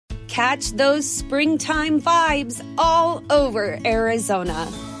Catch those springtime vibes all over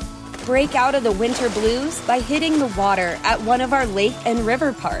Arizona. Break out of the winter blues by hitting the water at one of our lake and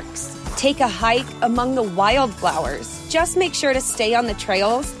river parks. Take a hike among the wildflowers. Just make sure to stay on the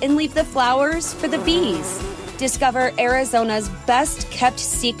trails and leave the flowers for the bees. Discover Arizona's best-kept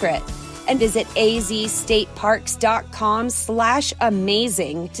secret and visit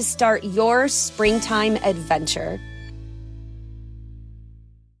azstateparks.com/amazing to start your springtime adventure.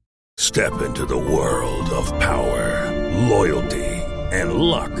 Step into the world of power, loyalty, and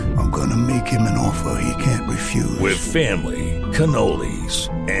luck. I'm gonna make him an offer he can't refuse. With family, cannolis,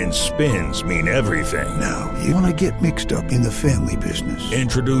 and spins mean everything. Now, you wanna get mixed up in the family business.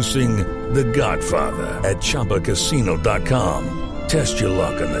 Introducing The Godfather at ChumbaCasino.com. Test your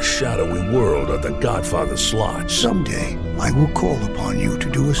luck in the shadowy world of The Godfather slot. Someday, I will call upon you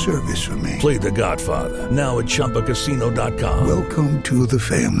to do a service for me. Play The Godfather now at ChumbaCasino.com. Welcome to the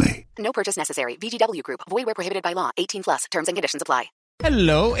family. No purchase necessary. VGW Group. Void where prohibited by law. 18+. Terms and conditions apply.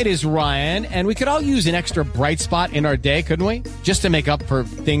 Hello, it is Ryan, and we could all use an extra bright spot in our day, couldn't we? Just to make up for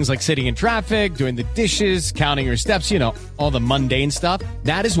things like sitting in traffic, doing the dishes, counting your steps, you know, all the mundane stuff.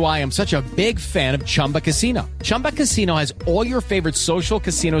 That is why I'm such a big fan of Chumba Casino. Chumba Casino has all your favorite social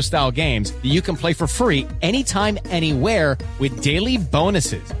casino-style games that you can play for free anytime, anywhere with daily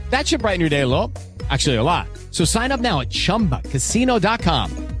bonuses. That should brighten your day a little. Actually, a lot. So sign up now at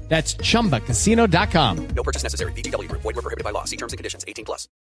ChumbaCasino.com. That's ChumbaCasino.com. No purchase necessary. VGW Group. Void where prohibited by law. See terms and conditions. 18+.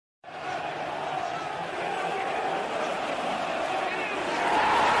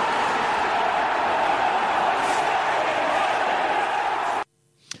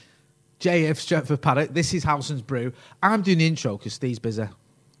 JF Stretford Paddock. This is Howson's Brew. I'm doing the intro because Steve's busy.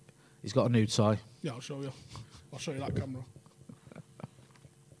 He's got a new toy. Yeah, I'll show you. I'll show you that camera.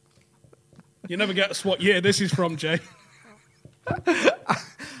 You never guess what year this is from, Jay.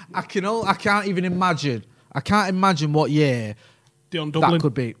 I can't even imagine. I can't imagine what year Dion Dublin. that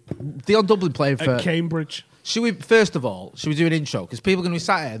could be. Dion Dublin playing for at Cambridge. Should we do an intro? Because people are going to be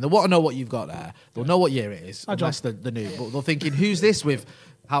sat here and they want to know what you've got there. They'll know what year it is, unless they're new. But they're thinking, who's this with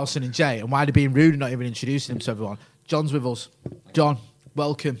Howson and Jay? And why are they being rude and not even introducing him to everyone? John's with us. John,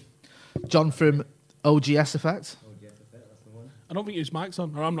 welcome. John from OGS Effect. I don't think his mic's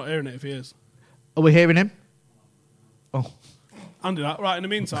on, or I'm not hearing it if he is. Are we hearing him? Oh. Andy, that. Right, in the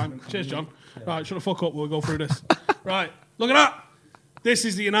meantime, cheers, John. Right, shut the fuck up, we'll go through this. Right, look at that. This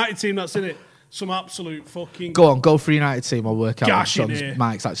is the United team that's in it. Some absolute fucking... Go for United team, I'll work out if John's here.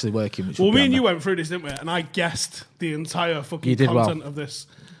 mic's actually working. Well, me and you went through this, didn't we? And I guessed the entire fucking content of this.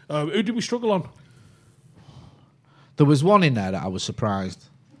 Who did we struggle on? There was one in there that I was surprised.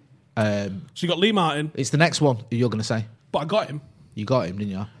 So you got Lee Martin. It's the next one you're going to say. But I got him. You got him,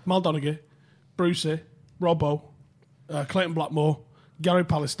 didn't you? Mal Donaghy, Brucey, Robbo, Clayton Blackmore, Gary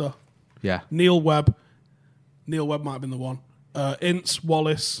Pallister, Neil Webb. Neil Webb might have been the one. Ince,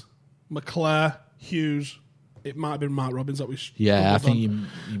 Wallace, McClare, Hughes. It might have been Mark Robbins that we... Yeah, I think you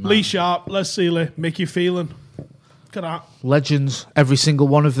might. Lee Sharp, Les Seeley, Mickey Phelan. Look at that. Legends, every single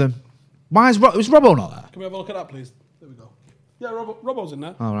one of them. Why is Robbo not there? Can we have a look at that, please? There we go. Yeah, Robbo's in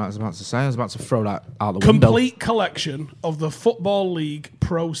there. Oh, right, I was about to throw that out the window. Complete collection of the Football League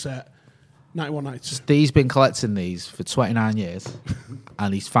Pro Set 91-92. Steve's been collecting these for 29 years,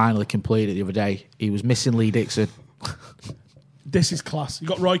 and he's finally completed it the other day. He was missing Lee Dixon. This is class. You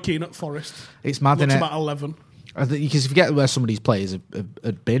got Roy Keane at Forest. It's mad, Looks isn't it? about 11. Because you forget where some of these players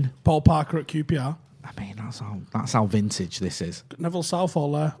had been. Paul Parker at QPR. I mean, that's how vintage this is. Neville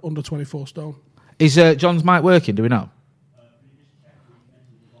Southall there, under 24 stone. Is John's mic working? Do we know?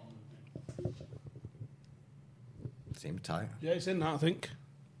 Seems tight. Yeah, it's in that, I think.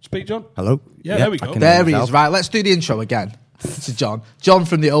 Speak, John. Hello. Yeah, there we go. There he is. Right, let's do the intro again to John. John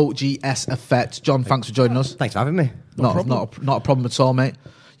from the OGS Effect. John, thanks for joining us. Thanks for having me. Not a problem at all, mate.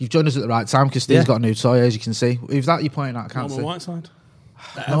 You've joined us at the right time because Steve's got a new toy, as you can see. Who's that you're pointing at? I can't see. Norman Whiteside.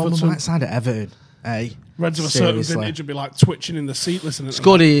 Norman Whiteside at Everton. Hey, Reds of a certain vintage would be like twitching in the seat listening to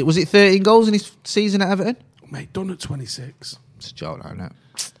scored was it 13 goals in his season at Everton? Mate, done at 26. It's a joke, isn't it?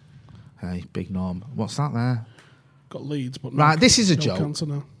 Hey, big Norm. What's that there? Got Leeds, but right, this is a no joke. Cancer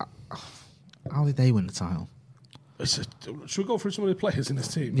now. How did they win the title? Should we go through some of the players in this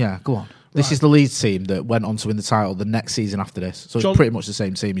team? Yeah, go on. This is the Leeds team that went on to win the title the next season after this. So it's pretty much the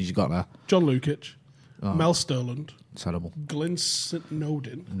same team as you got there. John Lukic, Mel Sterland, terrible. Glyn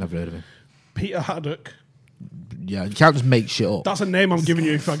Snowden, never heard of him. Peter Haddock. Yeah, you can't just make shit up. That's a name I'm giving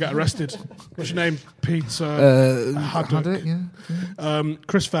you if I get arrested. What's your name? Peter Haddock. Yeah.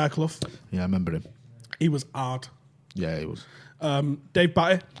 Chris Fairclough. Yeah, I remember him. He was hard. Yeah, he was. Dave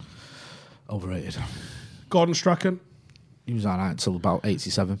Batty. Overrated. Gordon Strachan. He was all right until about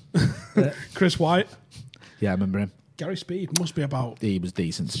 87. Chris White. Yeah, I remember him. Gary Speed must be about... He was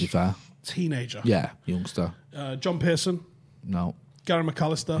decent, to be fair. Teenager. Yeah, youngster. John Pearson. No. Gary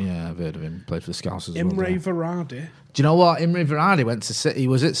McAllister. Yeah, I've heard of him. Played for the Scousers as Imre well. Varadi. Do you know what? Imre Varadi went to City. He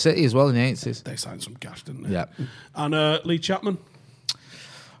was at City as well in the 80s. They signed some cash, didn't they? Yeah. And Lee Chapman.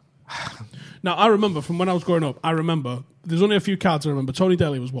 Now, I remember from when I was growing up, there's only a few cards I remember. Tony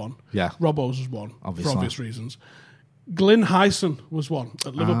Daly was one. Yeah. Robbo's was one, Obviously. for obvious reasons. Glyn Howson was one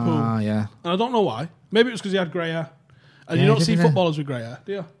at Liverpool. Yeah. And I don't know why. Maybe it was because he had grey hair. And Yeah, you don't didn't see he? footballers with grey hair,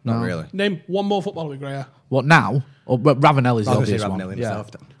 do you? Not really. Name one more footballer with grey hair. What, now? Or Ravanelli's the obvious one. Ravanelli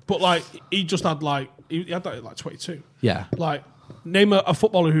himself. Then. But, like, he just had, like... He had that at, like, 22. Yeah. Like, name a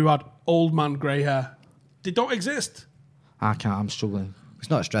footballer who had old man grey hair. They don't exist. I can't. I'm struggling. It's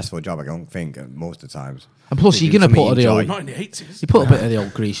not a stressful job, I don't think, most of the times. And plus, They you're do going to something put the you old... enjoy. Not in the 80s. You put a bit of the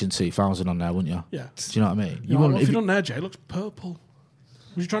old Grecian 2000 on there, wouldn't you? Yeah. Do you know what I mean? You wouldn't- what have you done there, Jay? It looks purple.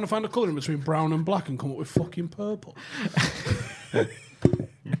 Was you trying to find a colour in between brown and black and come up with fucking purple?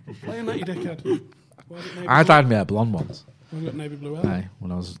 Playing that, you dickhead. Why is it navy I blue? dyed my hair blonde once. Why have you got navy blue hair? Hey,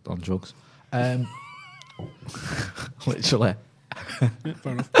 when I was on drugs. Literally. Yeah,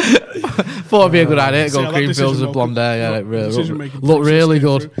 fair enough. Thought it'd be a good idea to See how go that cream decision fills with making- blonde hair. Yeah, no, it really decision-making look process really came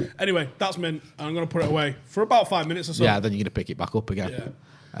good. through. Anyway, that's mint, and I'm going to put it away for about 5 minutes or so. Yeah, then you're going to pick it back up again. Yeah.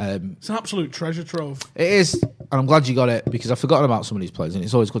 Um, It's an absolute treasure trove. it is, and I'm glad you got it because I've forgotten about some of these players, and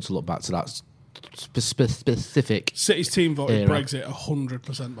it's always good to look back to that specific. City's team voted Era. Brexit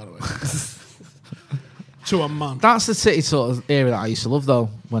 100%, by the way. To a man. That's the City sort of era that I used to love, though,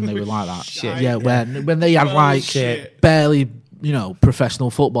 when they were like that. Shit. Yeah, when they had like Bullshit. barely, professional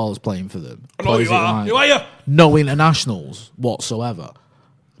footballers playing for them. I know who Players you that are. like Who are you? no internationals whatsoever.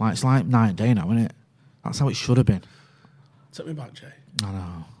 Like it's like night and day now, isn't it? That's how it should have been. Take me back, Jay. I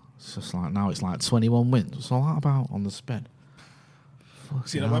know. It's just like now it's like 21 wins. What's all that about on the spin?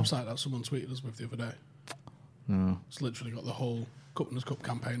 See that website that someone tweeted us with the other day? No. It's literally got the whole Cup Cup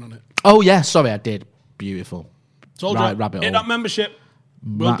campaign on it. Oh yeah, sorry, I did. Beautiful. Told Right, you, rabbit hit hole. that membership.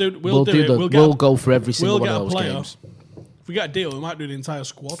 We'll We'll do it. the- We'll we'll go for every single one get of a those player. games. If we get a deal, we might do the entire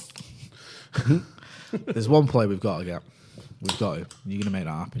squad. There's one play we've got to get. We've got to. You're going to make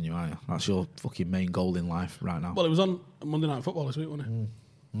that happen, you are you? That's your fucking main goal in life right now. Well, it was on Monday Night Football this week, wasn't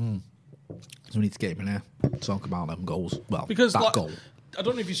it? So we need to get him in here. Talk about them goals. Well, Because that like, goal. I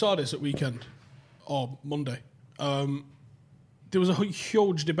don't know if you saw this at weekend or Monday. There was a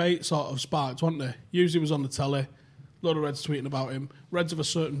huge debate sort of sparked, wasn't there? Usually was on the telly. A lot of Reds tweeting about him. Reds of a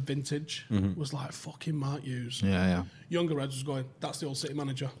certain vintage was like, fucking Mark Hughes. Yeah. Younger Reds was going, that's the old City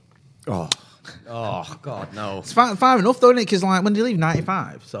manager. Oh, God, no. It's fair enough, though, isn't it? Because like, when did you leave?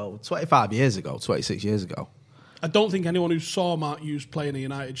 95. So 25 years ago, 26 years ago. I don't think anyone who saw Mark Hughes play in a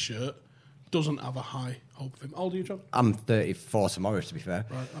United shirt doesn't have a high hope of him. How old are you, John? I'm 34 tomorrow, to be fair.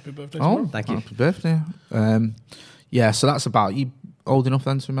 Right, happy birthday Oh, tomorrow. Thank you. Happy birthday. Yeah, so that's about you. Old enough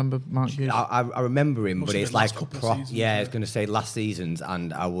then to remember Mark Hughes? I remember him, Must but have it's been last like couple of seasons, yeah, I yeah. was going to say last season's,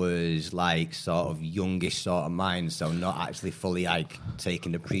 and I was like sort of youngish sort of mind, so not actually fully like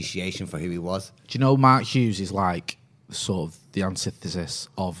taking appreciation for who he was. Do you know Mark Hughes is like sort of the antithesis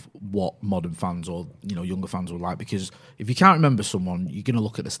of what modern fans or younger fans would like? Because if you can't remember someone, you're going to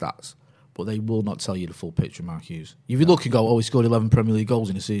look at the stats, but they will not tell you the full picture of Mark Hughes. If you look and go, he scored 11 Premier League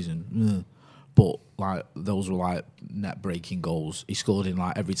goals in a season. But like those were like net breaking goals. He scored in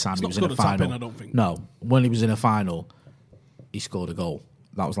like every time he was in a final. tap-in, I don't think. No, when he was in a final, he scored a goal.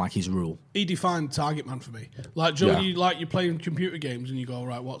 That was like his rule. He defined target man for me. Like, Joe, Yeah. you're playing computer games and you go,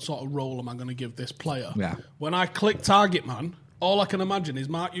 right, what sort of role am I going to give this player? Yeah. When I click target man, all I can imagine is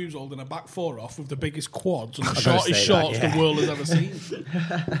Mark Hughes holding a back four off with the biggest quads and the shortest shorts the world has ever seen.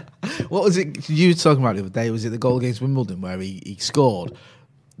 What was it you were talking about the other day? Was it the goal against Wimbledon where he scored?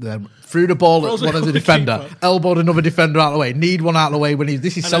 Then threw the ball at one of the defender, elbowed another defender out of the way, need one out of the way when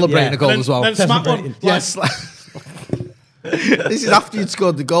this is celebrating a goal as well. Then smack one. Yes. This is after you'd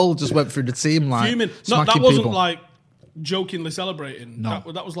scored the goal, just went through the team like Fuming. No, that smacking wasn't people. like jokingly celebrating. No.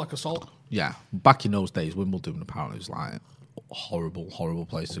 That was like assault. Yeah, back in those days, Wimbledon apparently was like a horrible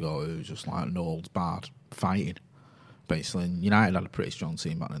place to go. It was just like no holds barred fighting. Basically, and United had a pretty strong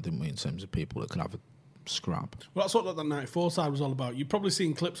team back then, didn't we, in terms of people that could have a scrap. Well, that's what that 94 side was all about. You've probably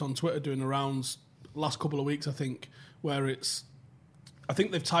seen clips on Twitter doing the rounds last couple of weeks, I think, where I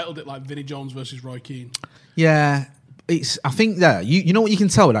think they've titled it like Vinnie Jones versus Roy Keane. Yeah, I think there, you know what you can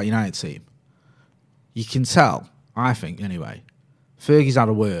tell with that United team? You can tell, I think anyway, Fergie's had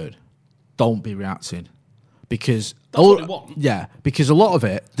a word, don't be reacting. Because That's what they want. Yeah, because a lot of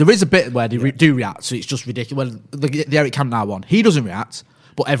it, there is a bit where they do react, so it's just ridiculous. Well, the Eric Cantona one, he doesn't react,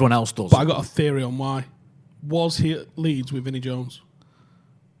 but everyone else does. But I got a theory on why. Was he at Leeds with Vinnie Jones?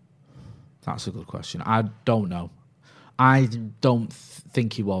 That's a good question. I don't know. I don't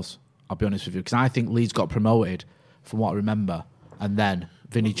think he was. I'll be honest with you, because I think Leeds got promoted, from what I remember, and then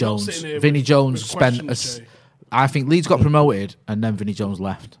Vinnie Jones spent. I think Leeds got promoted, and then Vinnie Jones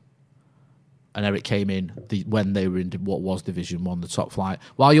left, and Eric came in when they were in what was Division 1, the top flight.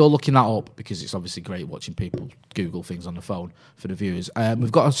 While you're looking that up, because it's obviously great watching people Google things on the phone for the viewers.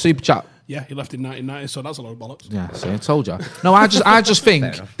 We've got a super chat. Yeah, he left in 1990, so that's a lot of bollocks. Yeah, see, I told you. No, I just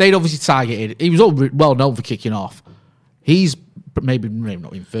think they'd obviously targeted. He was all well known for kicking off. He's maybe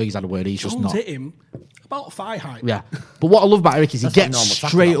not in Fergie's had a word. He's Jones just not. Hit him about thigh height. Yeah, but what I love about Eric is he gets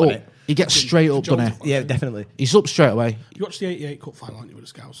straight up. He gets straight up, doesn't he? Yeah, definitely. He's up straight away. You watched the '88 Cup final, aren't you, with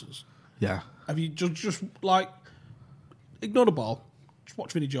the Scousers? Yeah. Have you just like ignore the ball? Just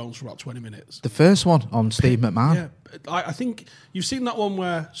watch Vinnie Jones for about 20 minutes. The first one on Steve McMahon. Yeah, I think you've seen that one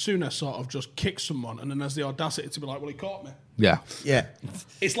where Souness sort of just kicks someone and then has the audacity to be like, "Well, he caught me." Yeah. Yeah.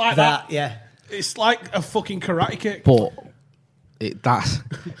 It's like that. Yeah. It's like a fucking karate kick. But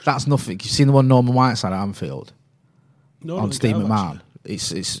that's nothing. You've seen the one Norman Whiteside at Anfield on Steve McMahon.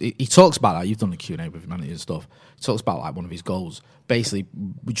 He talks about that. You've done the Q&A with him and stuff. He talks about like one of his goals. Basically,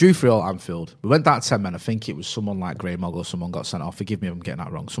 we drew 3-all at Anfield. We went down to 10 men. I think it was someone like Graham Mogg or someone got sent off. Forgive me if I'm getting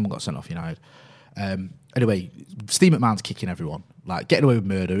that wrong. Someone got sent off United. Anyway, Steve McMahon's kicking everyone. Like, getting away with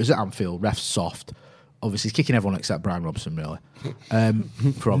murder. Is at Anfield. Ref's soft. Obviously, he's kicking everyone except Brian Robson, really.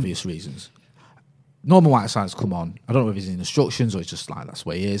 For obvious reasons. Norman Whiteside's come on. I don't know if he's in instructions or he's just like, that's the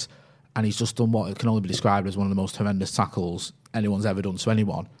way he is. And he's just done what can only be described as one of the most horrendous tackles anyone's ever done to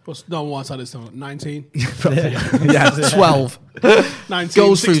anyone. What's Norman Whiteside is 19? Yeah, 12. 19,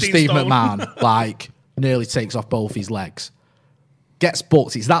 goes through Steve stone. McMahon, like, nearly takes off both his legs. Gets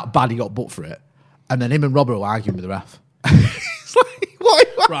booked. It's that bad he got booked for it. And then him and Robert were arguing with the ref. It's like, what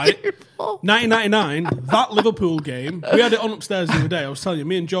are you right. 1999, that Liverpool game, we had it on upstairs the other day. I was telling you,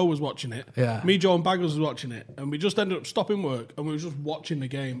 me and Joe was watching it. Yeah. Me, Joe and Baggers was watching it. And we just ended up stopping work and we were just watching the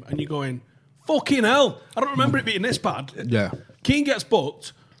game. And you're going, fucking hell. I don't remember it being this bad. Yeah. Keane gets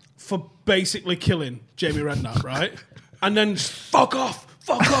booked for basically killing Jamie Redknapp, right? And then fuck off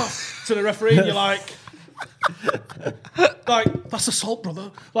to the referee. And you're like, that's assault, brother.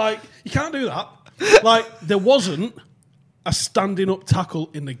 Like, you can't do that. Like, there wasn't a standing up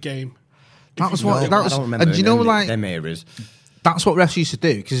tackle in the game. That was what. That was, I don't remember. And do you know, like, them eras. That's what refs used to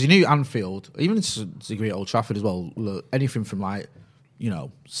do, because you knew Anfield, even to a degree at Old Trafford as well. Look, anything from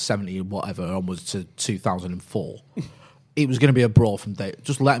 70 whatever onwards to 2004, it was going to be a brawl from day.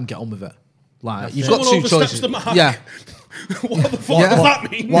 Just let them get on with it. Like, you've got two choices. The mark. Yeah. What the fuck does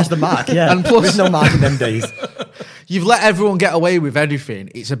that mean? What's the mark? Yeah. And plus, there's no mark in them days. You've let everyone get away with everything.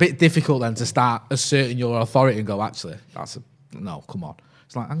 It's a bit difficult then to start asserting your authority and go, actually, no, come on.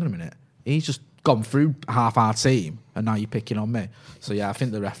 It's like, hang on a minute. He's just gone through half our team and now you're picking on me. So, yeah, I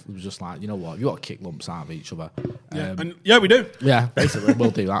think the ref was just like, you know what? You've got to kick lumps out of each other. Yeah, we do. Yeah, basically,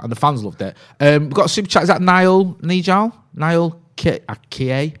 we'll do that. And the fans loved it. We've got a super chat. Is that Niall Nijal? Niall Kie?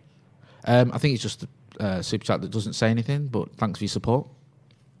 I think it's just a super chat that doesn't say anything, but thanks for your support.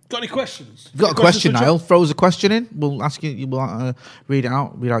 Got any questions? You've got a question, Niall. Throw us a question in. We'll ask you. We'll read it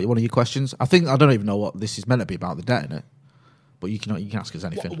out. Read out one of your questions. I don't even know what this is meant to be about the debt in it, but you can ask us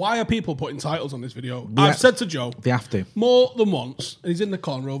anything. Why are people putting titles on this video? I've said to Joe, they have to more than once. And he's in the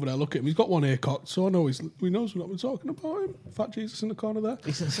corner over there. Look at him. He's got one ear cocked, so I know we knows we're not talking about him. Fat Jesus in the corner there,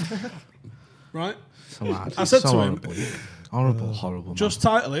 right? So mad. I said so to horrible. him, horrible. Just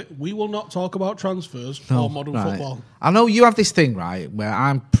title it. We will not talk about transfers or modern football. I know you have this thing, right, where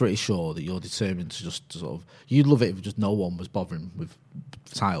I'm pretty sure that you're determined to just sort of. You'd love it if just no one was bothering with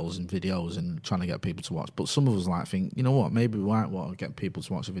titles and videos and trying to get people to watch. But some of us think, you know what, maybe we might want to get people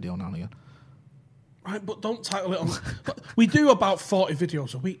to watch a video now and again. Right, but don't title it on. We do about 40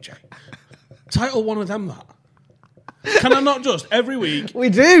 videos a week, Jay. Title one of them that. Can I not just every week? We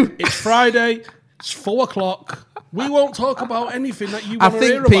do. It's Friday. It's 4:00. We won't talk about anything that you want to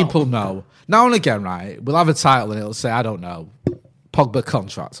hear about. I think people know. Now and again, right, we'll have a title and it'll say, I don't know, Pogba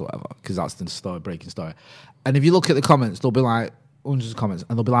contracts or whatever, because that's the breaking story. And if you look at the comments, there'll be like hundreds of comments,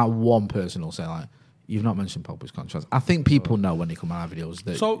 and there'll be like one person who'll say like, you've not mentioned Pogba's contracts. I think people know when they come on our videos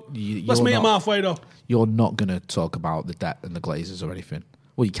that let's meet them halfway though. You're not going to talk about the debt and the Glazers or anything.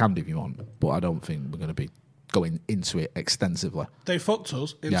 Well, you can do if you want, but I don't think we're going to be going into it extensively. They fucked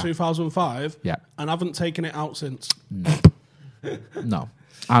us in 2005 and haven't taken it out since. No.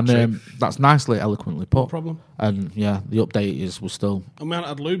 And that's nicely, eloquently put. No problem. And yeah, the update is we're still... And we haven't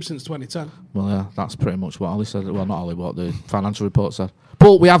had lube since 2010. Well, yeah, that's pretty much what Ollie said. Well, not Ollie, what the financial report said.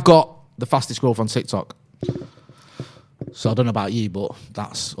 But we have got the fastest growth on TikTok. So I don't know about you, but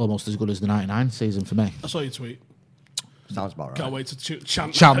that's almost as good as the 99 season for me. I saw your tweet. Sounds about right. Can't wait to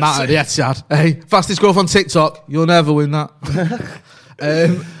chant that at the Etihad. Hey, fastest growth on TikTok. You'll never win that.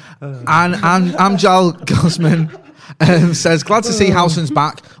 And Amjal Gosman says, glad to see Howson's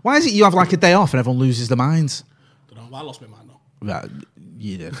back. Why is it you have like a day off and everyone loses their minds? I don't know. I lost my mind, though. Right,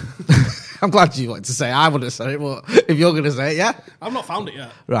 you did. I'm glad you wanted to say it. I wouldn't have said it, but if you're going to say it, yeah. I've not found it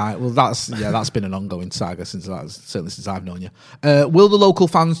yet. Right, well, that's been an ongoing saga certainly since I've known you. Will the local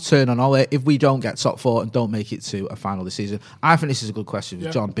fans turn on Ole if we don't get top 4 and don't make it to a final this season? I think this is a good question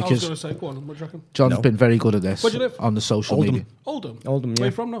with John, because I was going to say, go on, what do you reckon? John's been very good at this. Where do you live? On the social media. Oldham, yeah. Where are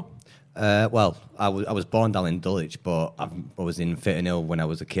you from now? Well, I was born down in Dulwich, but I was in Fitton Hill when I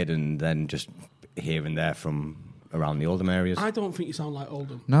was a kid, and then just here and there from around the Oldham areas. I don't think you sound like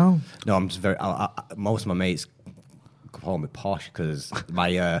Oldham. No, I'm just very. Most of my mates call me posh because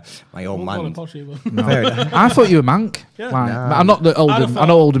my old man. Posh either. no. I thought you were Manc. Yeah. Like, I'm not the Oldham. I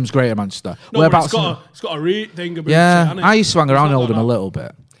know Oldham's great at Manchester. No, Whereabouts? It's got a reed thing about yeah, it. I used to hang around Oldham a little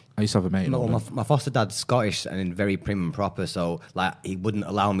bit. I used to have a mate in Oldham. My foster dad's Scottish and very prim and proper, so like he wouldn't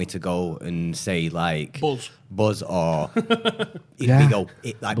allow me to go and say like Buzz or he'd go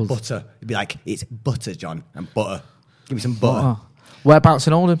like Buzz. Butter. He'd be like, it's butter, John, and butter. Give me some butter. Whereabouts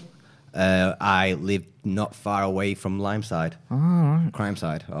in Oldham? I lived not far away from Limeside, Crime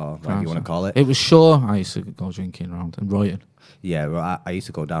Side, or whatever you want to call it. It was Shaw. I used to go drinking around and Royton. Yeah, well, I used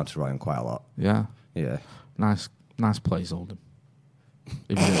to go down to Royton quite a lot. Yeah, yeah, nice place, Oldham.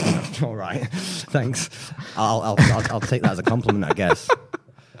 All right, thanks. I'll take that as a compliment, I guess.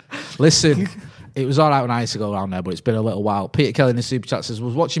 Listen, it was all right when I used to go around there, but it's been a little while. Peter Kelly in the Super Chat says,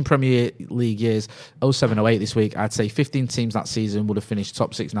 was watching Premier League years 07-08 this week. I'd say 15 teams that season would have finished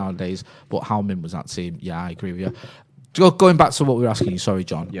top 6 nowadays, but how min was that team? Yeah, I agree with you. Going back to what we were asking you, sorry,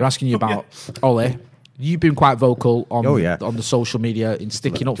 John. We're asking you about Ole. You've been quite vocal on the social media in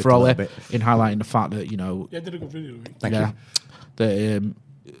sticking up for Ole, in highlighting the fact that, Yeah, I did a good video. Thank you.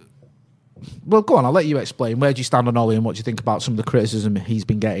 Well, go on, I'll let you explain. Where do you stand on Ole and what do you think about some of the criticism he's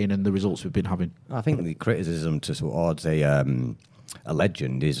been getting and the results we've been having? I think the criticism towards a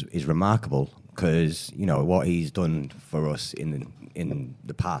legend is remarkable because, you know, what he's done for us in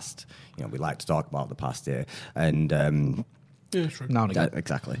the past. You know, we like to talk about the past here. And yeah, true. Now and again.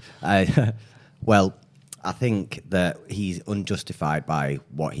 Exactly. Well, I think that he's unjustified by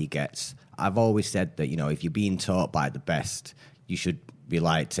what he gets. I've always said that, you know, if you're being taught by the best, you should be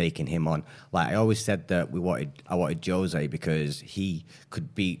like taking him on. Like I always said that I wanted Jose because he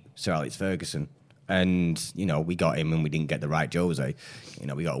could beat Sir Alex Ferguson. And, you know, we got him and we didn't get the right Jose. You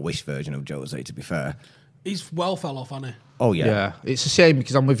know, we got a wish version of Jose, to be fair. He's well fell off, hasn't he? Oh, yeah. Yeah, it's a shame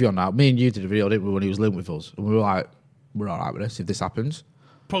because I'm with you on that. Me and you did a video, didn't we, when he was linked with us? And we were like, we're all right with this if this happens.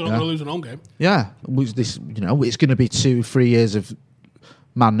 Probably not going to lose an home game. Yeah, it's going to be 2-3 years of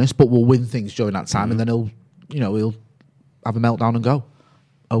madness, but we'll win things during that time, and then he'll have a meltdown and go.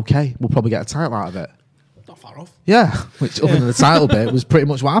 Okay, we'll probably get a title out of it. Not far off. Yeah, which other than the title bit was pretty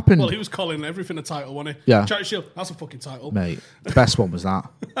much what happened. Well, he was calling everything a title, wasn't he? Yeah. Charity Shield, that's a fucking title. Mate, the best one was that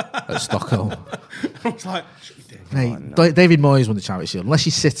at Stockholm. I was like, mate, David Moyes won the Charity Shield. Unless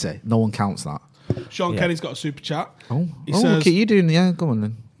you're City, no one counts that. Sean Kenny's got a super chat. He says, look at you doing go on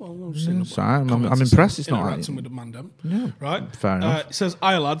then. Well, I'm sorry, I'm impressed. It's not right. With the man them. Yeah, right. Fair enough. It says,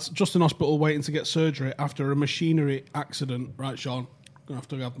 "Aye lads, just in hospital waiting to get surgery after a machinery accident." Right, Sean. Gonna have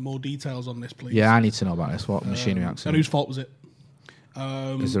to have more details on this, please. Yeah, I need to know about this. What machinery accident? And whose fault was it?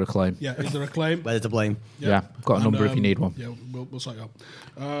 Is there a claim? Yeah, is there a claim? Where's the blame? Yeah, I've got a number if you need one. Yeah, we'll sort it out.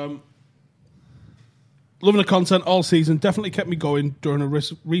 Loving the content all season. Definitely kept me going during a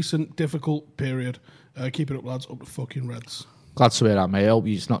recent difficult period. Keep it up, lads. Up the fucking Reds. Glad to hear that, mate. I hope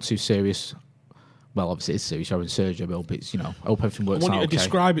it's not too serious. Well, obviously it's serious. You're in surgery. I hope it's, I hope everything works out. I want you to okay.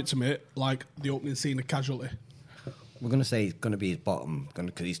 describe it to me like the opening scene of Casualty. We're going to say it's going to be his bottom,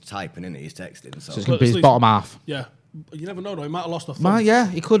 because he's typing, isn't it? He's texting. So it's going to be his bottom half. Yeah. You never know, though. He might have lost a thumb. Yeah,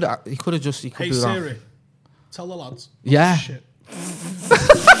 he could have just... Hey, do Siri, that. tell the lads. Yeah. Shit.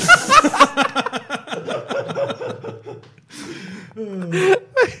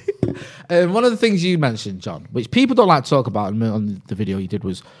 One of the things you mentioned, John, which people don't like to talk about on the video you did,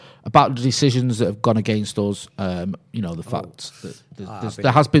 was about the decisions that have gone against us. The fact that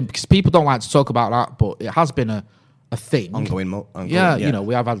there has been, because people don't like to talk about that, but it has been a thing. Ongoing, yeah,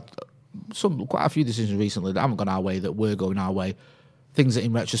 we have had quite a few decisions recently that haven't gone our way, that were going our way. Things that,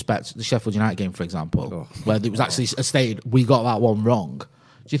 in retrospect, the Sheffield United game, for example, where it was actually stated we got that one wrong. Do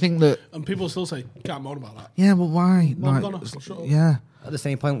you think that? And people still say, can't moan about that. Yeah, but why? Well, shut up. Yeah. At the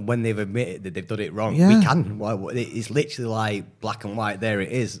same point, when they've admitted that they've done it wrong, Yeah. we can. Well, it's literally like black and white. There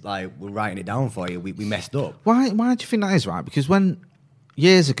it is. Like, we're writing it down for you. We messed up. Why do you think that is, right? Because when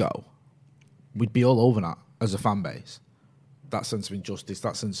years ago, we'd be all over that as a fan base. That sense of injustice,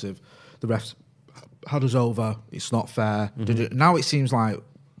 that sense of the refs had us over, it's not fair. Now it seems like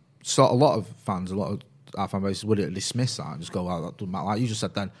a lot of fans, a lot of our fan bases would dismiss that and just go, well, that doesn't matter. Like you just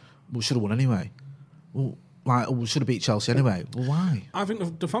said then, we should have won anyway. Well, we should have beat Chelsea anyway. Well, why? I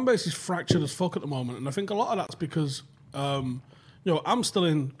think the fan base is fractured as fuck at the moment, and I think a lot of that's because, I'm still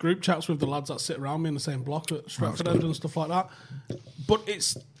in group chats with the lads that sit around me in the same block at Stretford End and stuff like that. But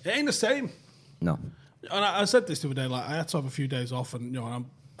it ain't the same. No. And I said this the other day, like I had to have a few days off, and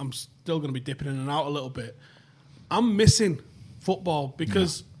I'm still going to be dipping in and out a little bit. I'm missing football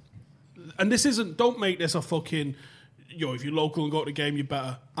because, and this isn't. Don't make this a fucking. If you're local and go to the game, you're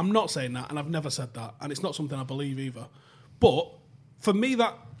better. I'm not saying that, and I've never said that, and it's not something I believe either. But for me,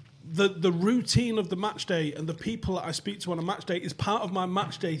 that the routine of the match day and the people that I speak to on a match day is part of my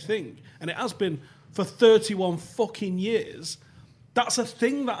match day thing, and it has been for 31 fucking years. That's a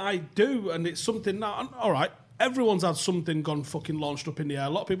thing that I do, and it's something that, all right, everyone's had something gone fucking launched up in the air. A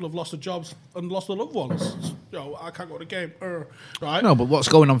lot of people have lost their jobs and lost their loved ones. I can't go to the game, right? No, but what's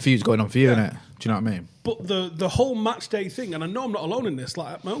going on for you is going on for you, innit? Do you know what I mean? But the whole match day thing, and I know I'm not alone in this,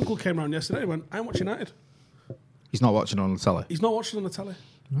 like my uncle came around yesterday and went, I ain't watching United. He's not watching on the telly? He's not watching on the telly.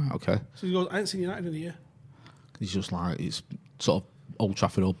 Right, okay. So he goes, I ain't seen United in a year. He's just like, it's sort of Old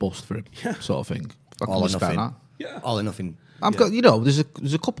Trafford or bust for him, sort of thing. I can All or respect nothing. that. Yeah. All or nothing. I've got, there's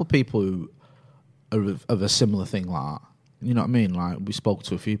a couple of people who are of a similar thing like that. You know what I mean? Like, we spoke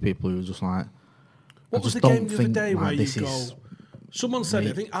to a few people who were just like, what was the game the other day where you go, someone said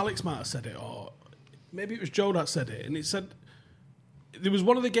it, I think Alex might have said it, or maybe it was Joe that said it, and it said, there was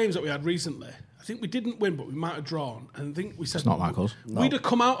one of the games that we had recently, I think we didn't win, but we might have drawn, and I think we said, it's not like us. We'd have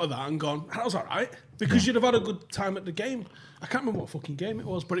come out of that and gone, that was all right, because you'd have had a good time at the game. I can't remember what fucking game it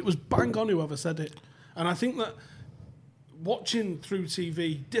was, but it was bang on whoever said it. And I think that watching through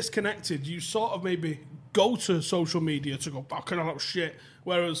TV, disconnected, you sort of maybe go to social media to go, fucking hell, shit,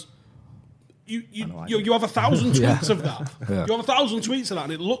 whereas you have 1,000 tweets of that. Yeah. You have 1,000 tweets of that,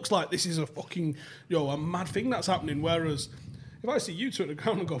 and it looks like this is a fucking, a mad thing that's happening, whereas if I see you two at the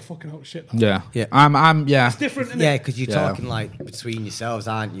ground and go, fucking hell, shit. Yeah. Yeah. It's different, isn't Yeah, it? because you're talking like between yourselves,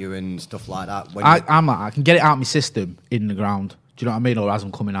 aren't you, and stuff like that. I'm like, I can get it out of my system in the ground. Do you know what I mean? Or as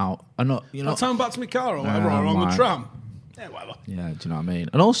I'm coming out. I'm not, I'll turn back to my car or whatever, or on the tram. Yeah, whatever. Yeah, do you know what I mean?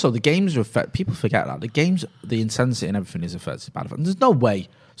 And also, the games are affected. People forget that. The games, the intensity and everything is affected by the fact. There's no way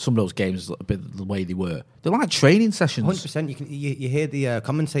some of those games are the way they were. They're like training sessions. 100%. You hear the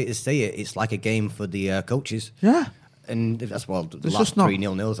commentators say it. It's like a game for the coaches. Yeah. And that's, well, the There's last just not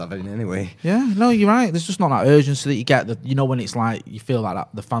 3-0 I've had anyway. Yeah, no, you're right. There's just not that urgency that you get. That when it's like you feel like that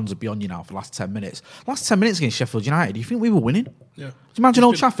the fans are beyond you now for the last 10 minutes. Last 10 minutes against Sheffield United, do you think we were winning? Yeah. Do you imagine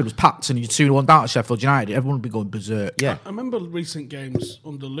Old Trafford was packed and you're 2-1 down to Sheffield United? Everyone would be going berserk. Yeah. I remember recent games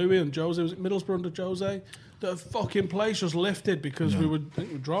under Louis and Jose. Was it Middlesbrough under Jose? The fucking place was lifted because we were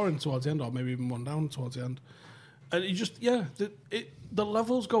drawing towards the end, or maybe even one down towards the end. And you just, the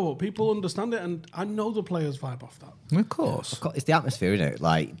levels go up. People understand it, and I know the players vibe off that. Of course. It's the atmosphere, isn't it?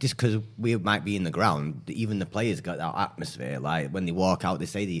 Like, just because we might be in the ground, even the players got that atmosphere. Like, when they walk out, they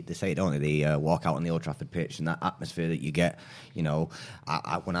say it, don't they? They walk out on the Old Trafford pitch, and that atmosphere that you get,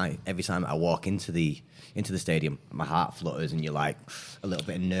 every time I walk into the stadium, my heart flutters, and you're like, a little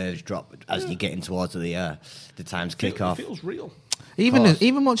bit of nerves drop as you're getting towards the time's kick-off. It feels real.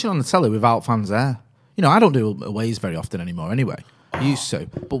 Even watching on the telly without fans there. I don't do aways very often anymore anyway. I used to.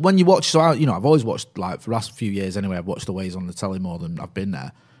 But when you watch, I've always watched, like, for the last few years anyway, I've watched aways on the telly more than I've been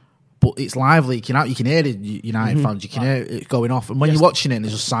there. But it's lively. You can hear the United fans. You can hear it going off. And when you're watching it,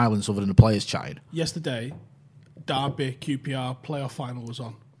 there's just silence other than the players chatting. Yesterday, Derby QPR playoff final was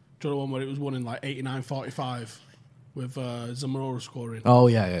on. Do you know the one where it was won in like 89-45 with Zamora scoring? Oh,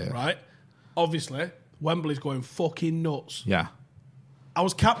 yeah. Right? Obviously, Wembley's going fucking nuts. Yeah. I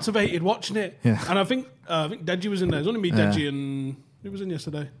was captivated watching it. Yeah. And I think Deji was in there. It was only me, Deji, and who was in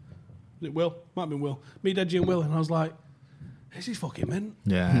yesterday? Was it Will? Might have been Will. Me, Deji, and Will. And I was like, this is fucking mint.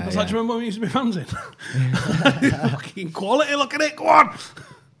 Yeah. I was like, do you remember when we used to be fans in? Fucking quality, look at it, go on.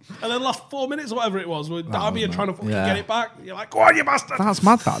 And then last 4 minutes or whatever it was, with Derby are trying to fucking get it back. You're like, go on, you bastard. That's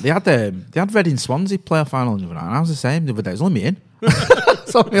mad, that. They had Reading Swansea playoff final the other night, and I was the same the other day. It was only me in.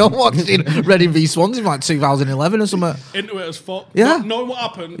 So we all watching Reading v Swansea from like 2011 or something. Into it as fuck. Yeah. Not knowing what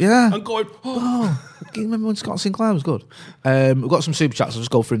happened. Yeah. And going, you remember when Scott Sinclair was good? We've got some super chats. I'll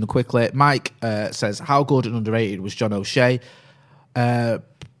just go through them quickly. Mike says, how good and underrated was John O'Shea?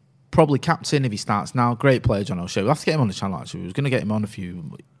 probably captain if he starts now. Great player, John O'Shea. We'll have to get him on the channel, actually. We was going to get him on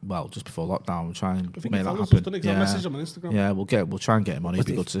just before lockdown. We'll try and make that happen. Yeah. Message him on Instagram. Yeah, we'll try and get him on. Was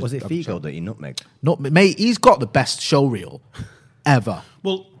it Figo that he nutmegged? Mate, he's got the best show reel ever.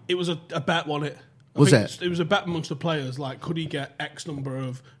 Well, it was a bet, wasn't it? It was a bet amongst the players. Like, could he get X number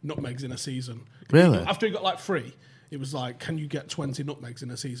of nutmegs in a season? Really? After he got like 3, it was like, can you get 20 nutmegs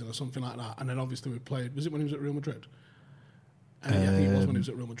in a season or something like that? And then obviously we played. Was it when he was at Real Madrid? I think it was when he was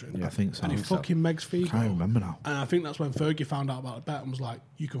at Real Madrid. Yeah, I think so. And he fucking megs Figo. I can't remember now. And I think that's when Fergie found out about the bet and was like,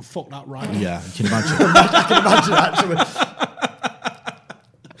 you can fuck that right. Yeah, you can imagine. I can imagine actually.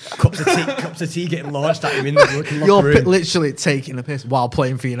 Cups of tea getting launched at him in the locker You're room. literally taking a piss while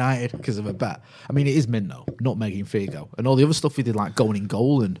playing for United because of a bet. I mean, it is mint though, not making Figo. And all the other stuff he did, like going in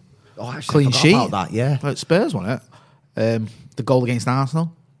goal and clean sheet. About that, yeah. Like Spurs won it. The goal against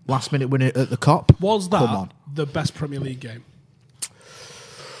Arsenal, last minute winner at the Cop. Was that the best Premier League game?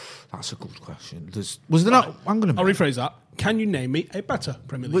 That's a good question. Was there not? I'll rephrase that. Can you name me a better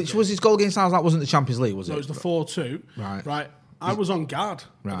Premier League game? Was his goal against Arsenal? That wasn't the Champions League, was it? No, it was the 4-2. Right. I was on guard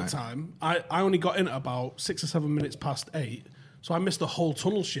at the time. I only got in at about 6 or 7 minutes past 8. So I missed the whole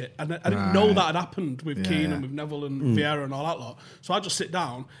tunnel shit. And I didn't know that had happened with Keane and with Neville and Vieira and all that lot. So I just sit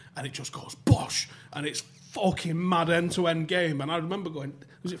down and it just goes bosh. And it's fucking mad end-to-end game. And I remember going,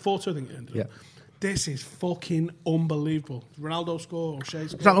 was it 4-2 I think it ended? Yeah. This is fucking unbelievable. Ronaldo score or Shea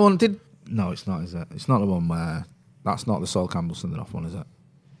score? Is that the one that did? No, it's not, is it? It's not the one where... That's not the Sol Campbell sending off one, is it?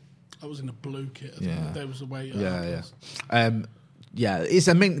 That was in a blue kit. I Yeah. think there was a way... It's.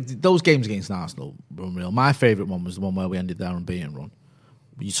 I mean, those games against Arsenal were unreal. My favourite one was the one where we ended their unbeaten run.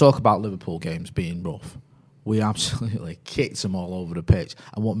 You talk about Liverpool games being rough. We absolutely kicked them all over the pitch.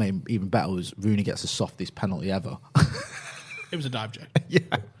 And what made it even better was Rooney gets the softest penalty ever. It was a dive, Jay. Yeah.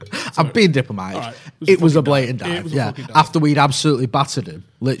 I'm being diplomatic. Right. It was a blatant dive. It was a fucking dive. After we'd absolutely battered him,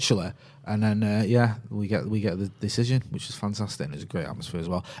 literally. And then, we get the decision, which is fantastic. And it was a great atmosphere as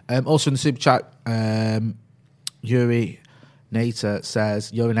well. Also in the super chat, Yuri Nater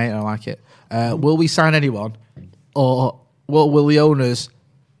says, Yuri Nater, I like it. Will we sign anyone? Or will the owners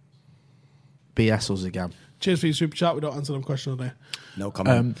BS us again? Cheers for your super chat. We don't answer them questions today. No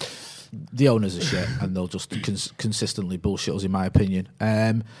comment. The owners are shit, and they'll just consistently bullshit us, in my opinion.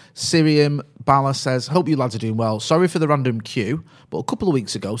 Sirium Bala says, hope you lads are doing well. Sorry for the random cue, but a couple of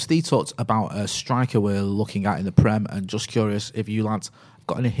weeks ago, Steve talked about a striker we're looking at in the Prem, and just curious if you lads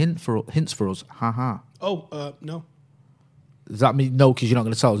got any hints for us. Ha. Oh, no. Does that mean no because you're not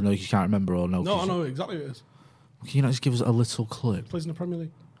going to tell us, no because you can't remember, or no? No, I know exactly what it is. Can you not just give us a little clue? Plays in the Premier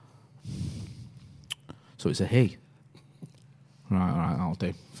League. So it's a he. Right, that'll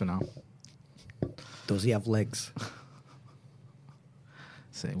do for now. Does he have legs?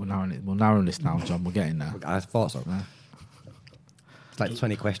 See, we're narrowing this down, John. We're getting there. I thought so. Yeah. It's like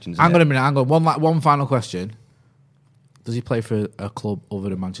 20 questions. Hang on a minute. One final question. Does he play for a club other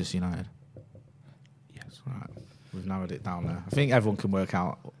than Manchester United? Yes. Right. We've narrowed it down there. I think everyone can work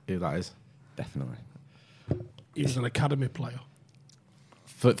out who that is. Definitely. He was an academy player.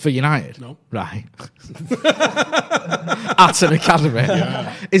 For United? No. Right. At an academy?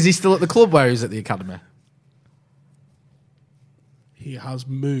 Yeah. Is he still at the club where he's at the academy? He has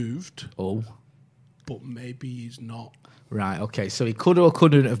moved. Oh. But maybe he's not. Right, okay. So he could or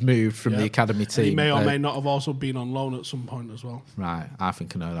couldn't have moved from the academy team. And he may or may not have also been on loan at some point as well. Right, I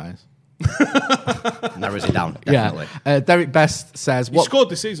think I know that is. Narrows it down, definitely. Yeah. Derek Best says... He scored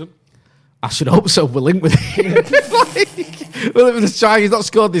this season. I should hope so. We're linked with him. We're linked with the strike. He's not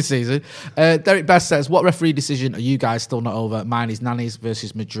scored this season. Derek Best says, what referee decision are you guys still not over? Mine is Nani's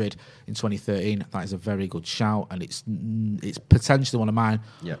versus Madrid in 2013. That is a very good shout, and it's potentially one of mine.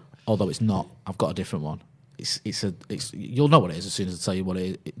 Yeah. Although it's not. I've got a different one. It's you'll know what it is as soon as I tell you what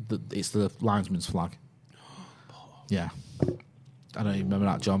it is. It's the linesman's flag. Yeah. I don't even remember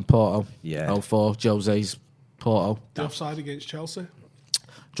that, John. Porto. Yeah. 04. Jose's Porto. The offside against Chelsea.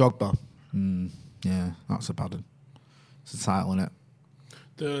 Drogba. Yeah, that's a bad one. It's a title, isn't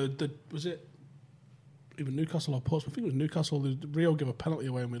it? Was it even Newcastle or Portsmouth? I think it was Newcastle. Rio gave a penalty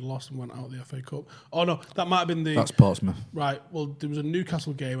away and we lost and went out of the FA Cup. Oh no, that might have been the... That's Portsmouth. Right, well there was a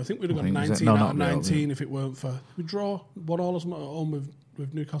Newcastle game. I think we'd have got 19 out of 19 if it weren't for... We draw 1-1 or something at home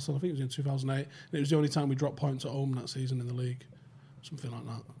with Newcastle. I think it was in 2008. And it was the only time we dropped points at home that season in the league. Something like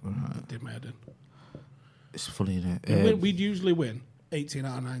that. Right. It did my head in. It's funny, isn't it? We'd usually win 18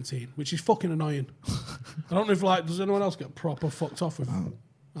 out of 19, which is fucking annoying. I don't know if, does anyone else get proper fucked off with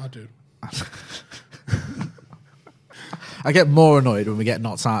I do. I get more annoyed when we get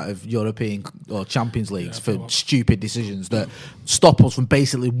knocked out of European or Champions Leagues for stupid decisions that stop us from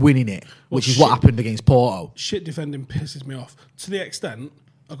basically winning it, which is what happened against Porto. Shit defending pisses me off to the extent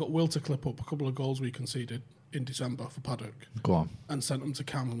I got Will to clip up a couple of goals we conceded in December for Paddock. Go on. And sent them to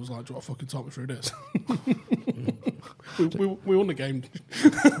Cam and was like, do you want to fucking talk me through this? we won the game.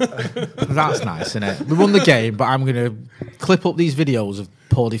 That's nice, isn't it? We won the game, but I'm going to clip up these videos of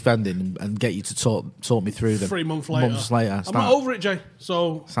poor defending and get you to talk me through them. 3 months later. I'm not over it, Jay.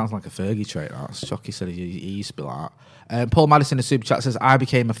 So sounds like a Fergie trait. That's Shocky said he used to be like that. Paul Madison in the super chat says, I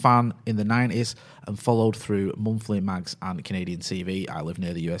became a fan in the 90s and followed through monthly mags and Canadian TV. I live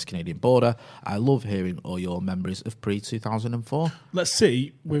near the US-Canadian border. I love hearing all your memories of pre-2004. Let's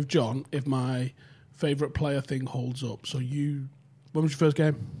see with John if my favourite player thing holds up. So when was your first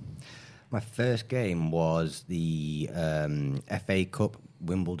game? My first game was the FA Cup,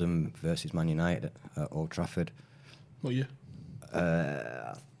 Wimbledon versus Man United at Old Trafford. What year?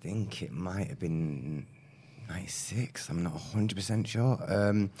 I think it might have been 96. I'm not 100%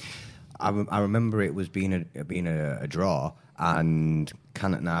 sure. I remember it was being a draw, and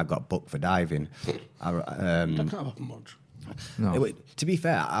Cannon and I got booked for diving. That can't happen much. No. To be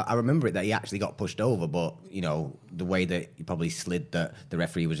fair, I remember it that he actually got pushed over, but the way that he probably slid, that the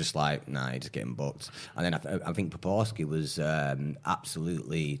referee was just like, nah, he's just getting booked. And then I think Poporski was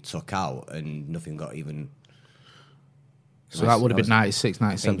absolutely took out, and nothing got even. So that would have been 96,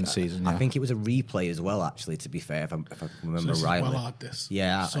 97 season. Yeah. I think it was a replay as well, actually, to be fair, if I remember rightly. Well hard, this.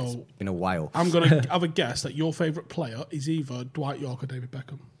 Yeah, so it's been a while. I'm going to have a guess that your favourite player is either Dwight York or David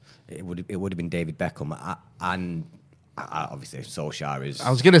Beckham. It would have been David Beckham, and obviously Solskjaer is. I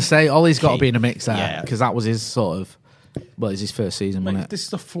was going to say, Ollie's got to be in the mix there, because that was his sort of. Well, it's his first season, wasn't it? This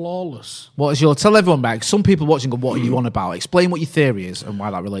is a flawless. What is your? Tell everyone back. Some people watching go, what are you on about? Explain what your theory is and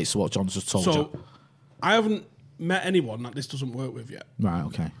why that relates to what John's just told you. So, I haven't met anyone that this doesn't work with yet. Right,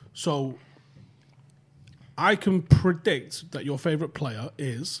 okay. So, I can predict that your favourite player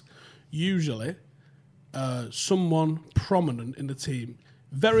is usually someone prominent in the team.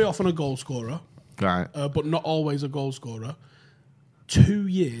 Very often a goal scorer. Right. But not always a goal scorer. 2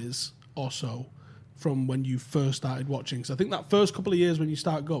 years or so from when you first started watching. Because I think that first couple of years when you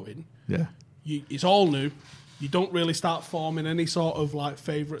start going, it's all new. You don't really start forming any sort of like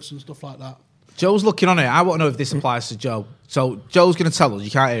favourites and stuff like that. Joe's looking on it. I want to know if this applies to Joe. So Joe's going to tell us.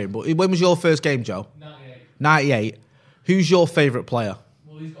 You can't hear him. But when was your first game, Joe? 98. 98. Who's your favourite player?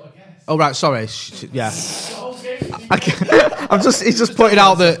 Well, he's got a guess. Oh, right. Sorry. Yeah. He's just pointing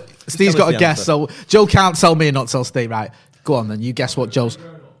out that Steve's got a guess. So Joe can't tell me and not tell Steve. Right. Go on then. You guess what Joe's.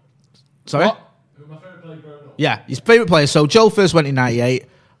 Sorry? What? Who my favourite player growing up? Yeah. His favourite player. So Joe first went in 98.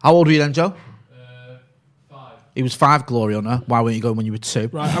 How old were you then, Joe? 5. He was 5, Glory Hunter. Why weren't you going when you were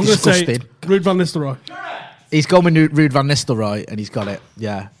 2? Right, I'm going to say Ruud van Nistelrooy. Correct! He's going with Ruud van Nistelrooy, and he's got it.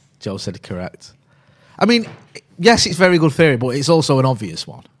 Yeah, Joe said correct. I mean, yes, it's a very good theory, but it's also an obvious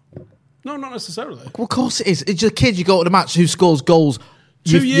one. No, not necessarily. Well, of course it is. It's a kid you go to the match who scores goals.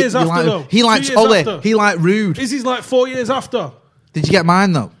 2 years after, like, though. He likes Ollie. He liked Ruud. Izzy's like 4 years after. Did you get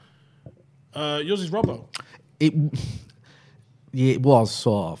mine, though? Yours is Robbo. Yeah, it was,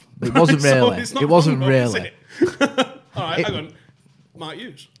 sort of. It wasn't really. So it wasn't wrong, really. All right, hang on. Mark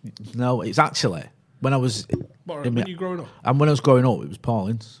Hughes. No, it's actually when I was. When you growing up? And when I was growing up, it was Paul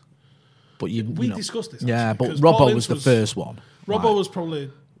Ince. But we discussed this. Yeah, actually, but Robbo was the first one. Robbo was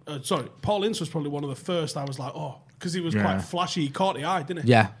probably. Paul Ince was probably one of the first. I was like, because he was quite flashy. He caught the eye, didn't he?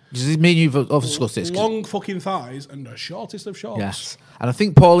 Yeah, because me and you've discussed this. Long fucking thighs and the shortest of shorts. Yes, and I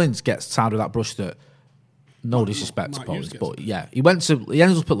think Paul Ince gets tied with that brush that. No disrespect to Paul Ince, but yeah, he ends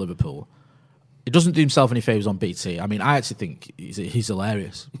up at Liverpool. He doesn't do himself any favours on BT. I mean, I actually think he's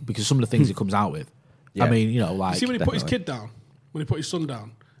hilarious because some of the things he comes out with. Yeah. I mean, like... You see when he put his kid down? When he put his son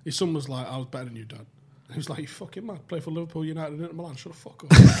down? His son was like, I was better than you, Dad. And he was like, you fucking mad. Play for Liverpool, United and Inter Milan. Shut the fuck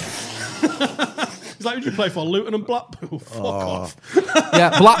up. He's like, who'd you play for? Luton and Blackpool? Fuck off.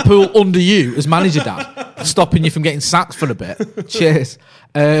 Yeah, Blackpool under you as manager, Dad. Stopping you from getting sacked for a bit. Cheers.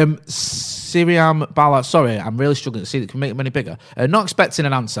 Siriam Bala, sorry, I'm really struggling to see that. Can we make them any bigger? Not expecting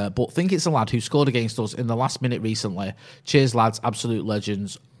an answer, but think it's a lad who scored against us in the last minute recently. Cheers, lads. Absolute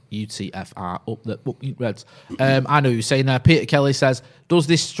legends. UTFR up the Reds. I know who you're saying there. Peter Kelly says, does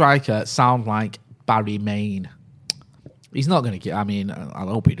this striker sound like Barry Main? He's not going to get... I mean, I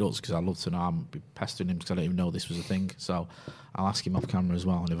hope he does because I'd love to know. I'm pestering him because I don't even know this was a thing. So I'll ask him off camera as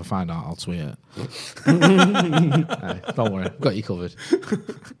well. And if I find out, I'll tweet it. Don't worry. I've got you covered.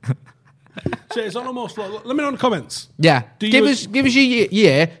 So it's almost like, let me know in the comments. Yeah. Give us your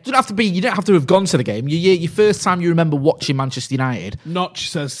year. You don't have to have gone to the game. Your first time you remember watching Manchester United. Notch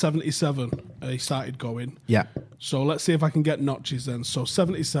says 77. He started going. Yeah. So let's see if I can get Notches then. So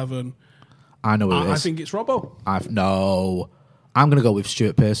 77. I know who it is. I think it's Robbo. No. I'm going to go with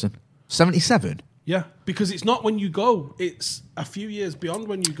Stuart Pearson. 77? Yeah, because it's not when you go; it's a few years beyond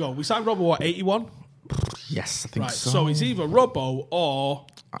when you go. We signed Robbo, what, 81? Yes, I think right, so. So it's either Robbo or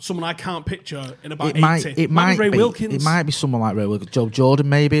someone I can't picture in about 80. It might Ray be Wilkins. It might be someone like Ray Wilkins. Joe Jordan,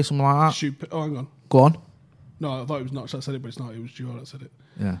 maybe, something like that. Oh, hang on. Go on. No, I thought it was Notch that said it, but it's not. It was Joe that said it.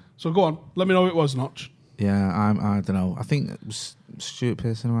 Yeah. So go on. Let me know it was Notch. Yeah, I don't know. I think it was Stuart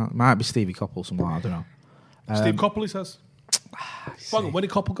Pearson. It might be Stevie Coppell, something like that. I don't know. Steve Coppell, he says. Where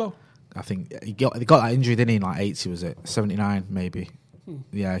did Coppell go? I think he got that injury, didn't he? In like 80, was it? 79, maybe.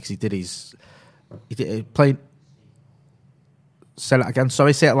 Yeah, because he played. Say that again.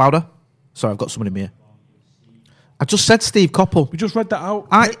 Sorry, say it louder. Sorry, I've got someone in me here. I just said Steve Coppell. We just read that out.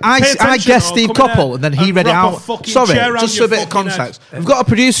 I guessed Steve Coppell, and then he read it out. Sorry, just for a bit of context. We've got a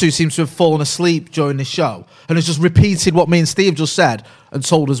producer who seems to have fallen asleep during the show and has just repeated what me and Steve just said and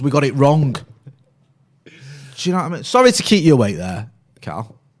told us we got it wrong. Do you know what I mean? Sorry to keep you awake there,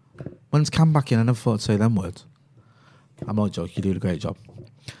 Cal. When's Cam back in? I never thought I'd say them words. I'm not joking. You do a great job.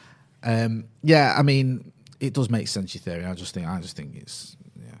 Yeah, I mean, it does make sense, your theory. I just think it's...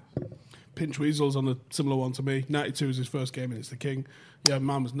 Pinch Weasel's on a similar one to me. 92 is his first game and it's the king. Yeah,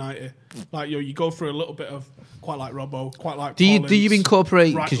 mine was 90. Like, you go through a little bit of quite like Robbo, quite like Do you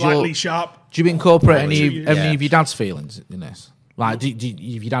incorporate... Right, like Lee Sharp. Do you incorporate any of your dad's feelings in this? Like, if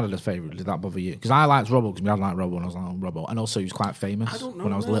your dad had a favourite, did that bother you? Because I liked Robbo because my dad liked Robbo and I was like, Robbo. And also he was quite famous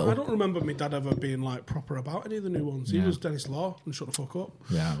when I was little. I don't remember my dad ever being like proper about any of the new ones. He was Dennis Law and shut the fuck up.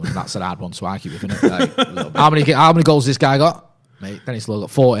 Yeah, well, that's an hard one to argue with, isn't it? Like, how many goals this guy got? Mate, Dennis Law got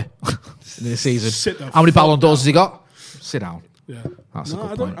 40 in the season. How many Ballon d'Ors has he got? Sit down. Yeah. That's a good I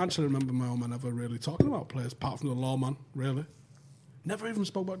point. don't actually remember my old man ever really talking about players, apart from the Lawman, really. Never even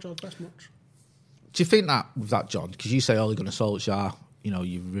spoke about George Best much. Do you think that with that, John? Because you say Ole Gunnar Solskjaer,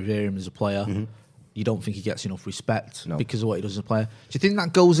 you revere him as a player. Mm-hmm. You don't think he gets enough respect because of what he does as a player. Do you think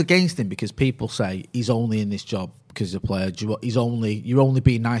that goes against him because people say he's only in this job because he's a player? You're only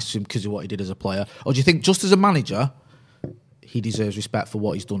being nice to him because of what he did as a player? Or do you think just as a manager, he deserves respect for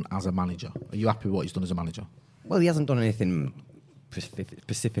what he's done as a manager? Are you happy with what he's done as a manager? Well, he hasn't done anything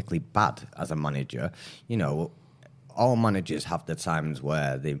specifically bad as a manager. All managers have the times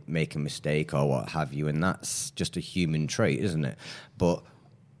where they make a mistake or what have you, and that's just a human trait, isn't it? But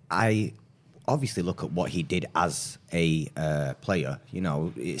I obviously look at what he did as a player.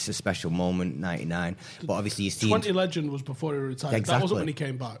 It's a special moment, 99. But obviously, you see 20 legend was before he retired. Exactly. That wasn't when he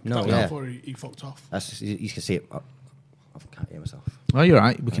came back. No, that was before he fucked off. You can see it. I can't hear myself. Oh, you're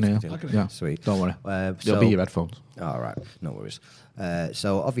right. We can hear. Yeah, sweet. Don't worry. It'll be your headphones. All right, no worries.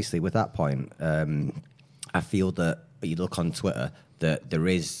 So obviously, with that point, I feel that you look on Twitter that there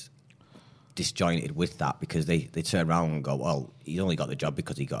is disjointed with that because they turn around and go, well, he's only got the job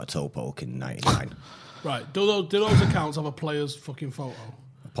because he got a toe poke in 99. Right. Do those accounts have a player's fucking photo?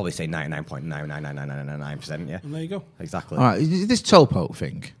 I'd probably say 99.99999%, yeah. And there you go. Exactly. All right, this toe poke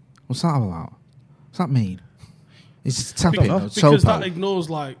thing, what's that about? What's that mean? It's tapping. Because that ignores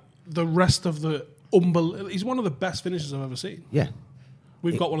like the rest of the he's one of the best finishers I've ever seen. Yeah.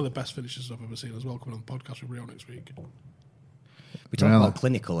 We've got one of the best finishers I've ever seen as well coming on the podcast with Rio next week. We talk about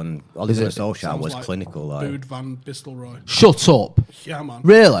clinical, and Ole Gunnar Solskjaer was like clinical. Bood Van Bistelrooy. Shut up. Yeah, man.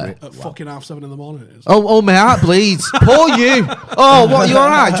 Really? At fucking 7:30 in the morning it is. Oh, my heart bleeds. Poor you. Oh, what, are you all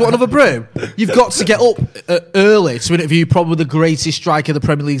right? Do you want another brew? You've got to get up early to interview probably the greatest striker the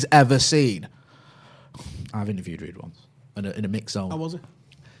Premier League's ever seen. I've interviewed Reed once in a mixed zone. How was it?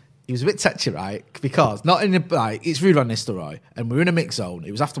 He was a bit touchy, right? Because it's Ruud van Nistelrooy, and we were in a mixed zone.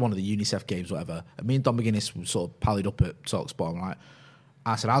 It was after one of the UNICEF games, whatever. And me and Don McGuinness were sort of pallied up at TalkSport. And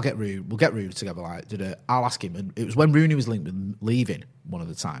I said, I'll get Ruud. We'll get Ruud together. I'll ask him. And it was when Rooney was linked with leaving one of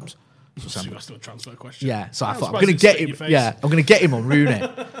the times. So you asked him a transfer question. Yeah, so I thought I'm going to get him. Yeah, I'm going to get him on Rooney.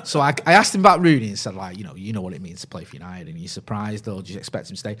 So I asked him about Rooney and said, you know what it means to play for United, and you surprised or do you expect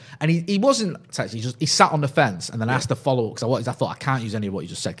him to stay? And he wasn't actually. He sat on the fence, and then I asked a follow up because I thought I can't use any of what you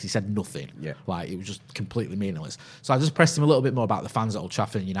just said because he said nothing. Yeah, it was just completely meaningless. So I just pressed him a little bit more about the fans at Old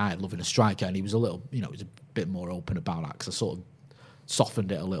Trafford and United loving a striker, and he was a little, he was a bit more open about that because I sort of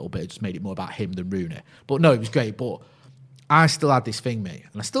softened it a little bit, just made it more about him than Rooney. But no, it was great, but. I still had this thing, mate,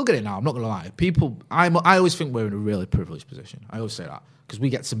 and I still get it now. I'm not going to lie. I always think we're in a really privileged position. I always say that because we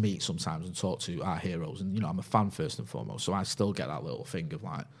get to meet sometimes and talk to our heroes, and I'm a fan first and foremost, so I still get that little thing of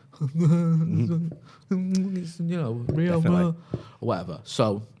Rio or whatever.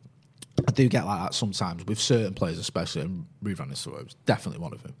 So I do get like that sometimes with certain players, especially, and Ruud van Nistelrooy was definitely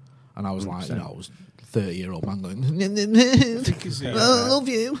one of them. And I was 100%. I was 30-year-old man going, I love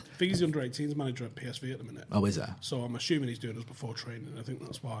you. I think he's the under-18s manager at PSV at the minute. Oh, is that? So I'm assuming he's doing us before training. I think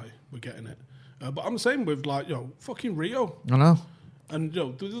that's why we're getting it. But I'm the same with fucking Rio. I know. And the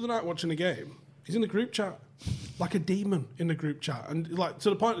other night watching the game, He's in the group chat, like a demon in the group chat. And like to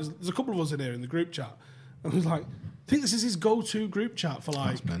the point, there's a couple of us in here in the group chat. And I was like, I think this is his go-to group chat for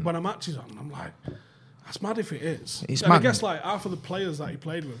like when a match is on. I'm like, that's mad if it is. It's and mad. I guess like half of the players that he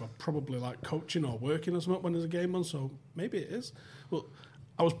played with are probably like coaching or working or something when there's a game on, so maybe it is. Well,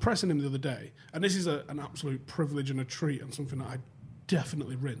 I was pressing him the other day, and this is an absolute privilege and a treat and something that I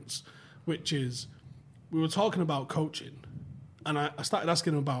definitely rinse, which is we were talking about coaching, and I started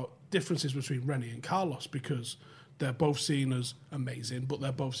asking him about differences between Rennie and Carlos because they're both seen as amazing, but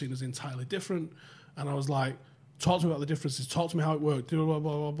they're both seen as entirely different. And I was like, talk to me about the differences, talk to me how it worked, blah, blah,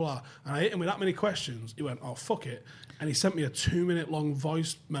 blah, blah, blah. And I hit him with that many questions. He went, oh, fuck it. And he sent me a 2-minute long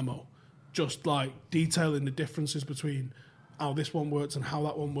voice memo, just like detailing the differences between how this one worked and how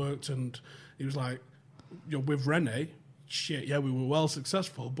that one worked. And he was like, you're with Rennie, shit, yeah, we were well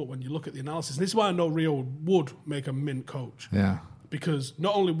successful, but when you look at the analysis, and this is why I know Rio would make a mint coach. Yeah. Because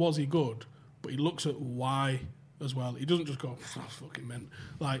not only was he good, but he looks at why as well. He doesn't just go, oh, fucking mint.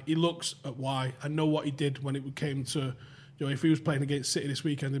 Like, he looks at why. I know what he did when it came to, you know, if he was playing against City this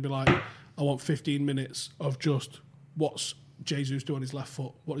weekend, they'd be like, I want 15 minutes of just what's Jesus do on his left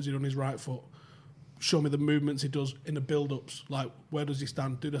foot? What does he do on his right foot? Show me the movements he does in the build-ups. Like, where does he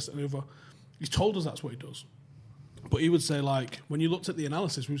stand? Do this and the other. He's told us that's what he does. But he would say, like, when you looked at the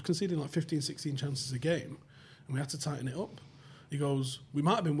analysis, we was conceding like 15, 16 chances a game, and we had to tighten it up. He goes, we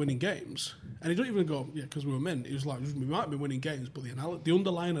might have been winning games. And he don't even go, yeah, because we were men. He was like, we might have been winning games, but the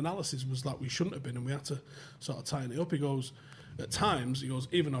underlying analysis was that we shouldn't have been, and we had to sort of tighten it up. He goes, at times, he goes,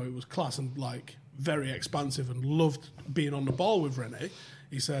 even though it was class and like very expansive and loved being on the ball with Rennie,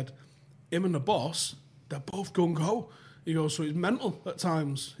 he said, him and the boss, they're both gung-ho. He goes, so it's mental at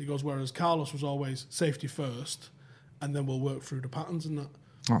times. He goes, whereas Carlos was always safety first, and then we'll work through the patterns and that.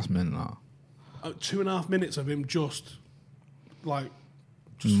 That's mint, that. 2.5 minutes of him just, like...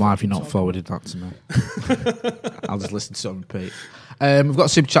 Why have you not forwarded that to me? I'll just listen to it on repeat. We've got a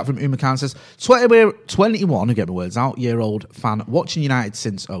super chat from Uma Khan says, 21, to get my words out, year-old fan, watching United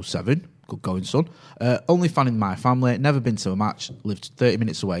since 07. Good going, son. Only fan in my family, never been to a match, lived 30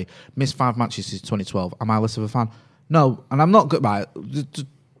 minutes away, missed 5 matches since 2012. Am I less of a fan? No, and I'm not good about it.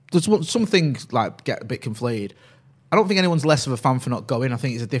 There's some things like get a bit conflated. I don't think anyone's less of a fan for not going. I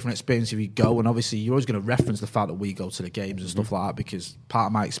think it's a different experience if you go, and obviously you're always going to reference the fact that we go to the games and stuff like that because part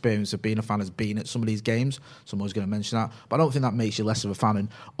of my experience of being a fan has been at some of these games, so I'm always going to mention that. But I don't think that makes you less of a fan. And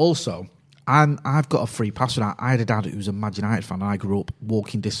also, I've got a free pass for that. I had a dad who was a Mad United fan, and I grew up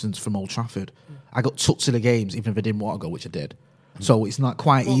walking distance from Old Trafford. I got tucked to the games even if I didn't want to go, which I did. So it's not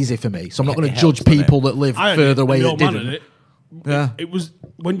quite easy for me. So I'm not going to judge people that live further away that didn't. Yeah, it was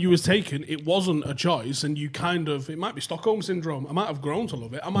when you was taken. It wasn't a choice, and you kind of. It might be Stockholm syndrome. I might have grown to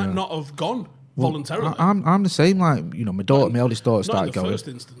love it. I might not have gone voluntarily. I'm the same. Like my daughter, my eldest daughter started going. Not in the first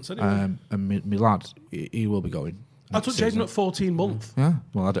instance, anyway. And my lad, he will be going. I took Jaden at 14 months. Yeah,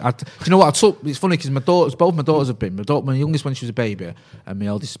 well, do you know what I took? It's funny because both my daughters have been. My youngest when she was a baby, and my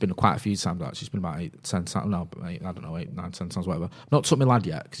eldest has been quite a few times. Actually, she's been about 8, 10 times. No, 8, I don't know, 8, 9, 10 times, whatever. Not took my lad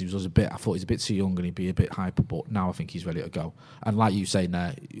yet because he was a bit. I thought he's a bit too young and he'd be a bit hyper. But now I think he's ready to go. And like you saying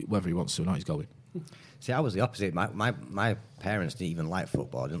there, whether he wants to or not, he's going. See, I was the opposite. My parents didn't even like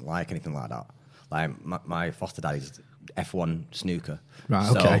football. Didn't like anything like that. Like my foster dad is F1 snooker. Right,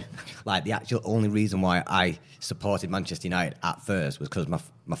 okay. So, like, the actual only reason why I supported Manchester United at first was because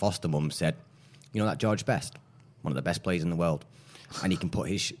my foster mum said, you know that George Best, one of the best players in the world, and he can put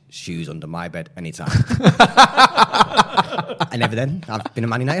his shoes under my bed anytime. And ever then, I've been a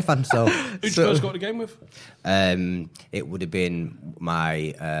Man United fan. So, who'd you first go to the game with? It would have been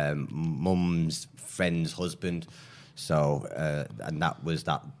my mum's friend's husband. So, and that was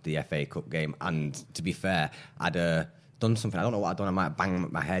the FA Cup game. And to be fair, I'd done something. I don't know what I'd done. I might have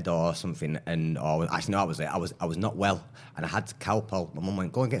banged my head or something. Actually, no, I was not well, and I had Calpol. My mum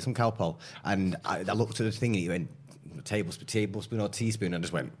went, "Go and get some Calpol." And I looked at the thing, and he went, "Tablespoon or teaspoon?" And I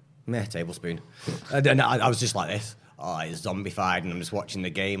just went, "Meh, tablespoon." And then I was just like this. Oh, it's zombified, and I'm just watching the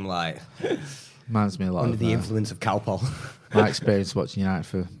game like. Reminds me a lot under of the influence of Calpol. My experience watching United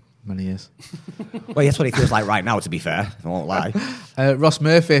for many years. Well, that's what it feels like right now, to be fair. I won't lie. Ross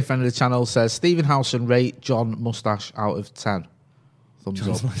Murphy, friend of the channel, says, Stephen Howson, rate John Moustache out of 10. Thumbs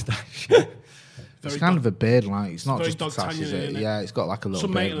John's up. Moustache. It's kind of a beard, like, it's not very just a tash, is it? Yeah, it's got like a little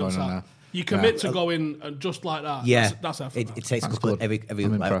some beard going maintenance on there. You commit to going just like that. Yeah, that's effort. It takes That's a couple good. every I'm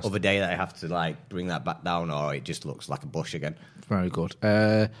like, impressed. other day that I have to like bring that back down, or it just looks like a bush again. Very good.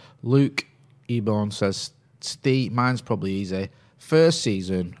 Luke Eborn says, Steve, mine's probably easy. First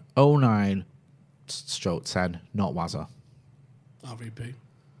season, 09/10, not Wazza. RVP.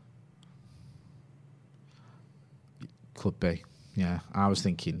 Could be. Yeah, I was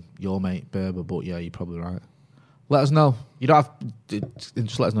thinking your mate Berber, but yeah, you're probably right. Let us know. You don't have to,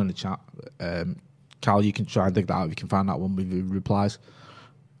 just let us know in the chat. Cal, you can try and dig that out if you can find that one with the replies.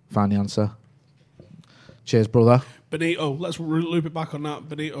 Find the answer. Cheers, brother. Benito, let's loop it back on that.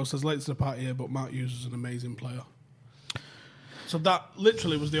 Benito says, late to the party here, but Mark Hughes is an amazing player. So that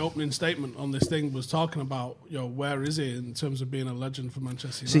literally was the opening statement on this thing, was talking about, where is he in terms of being a legend for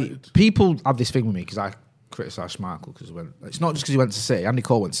Manchester United? See, people have this thing with me because I criticise Schmeichel because it's not just because he went to City. Andy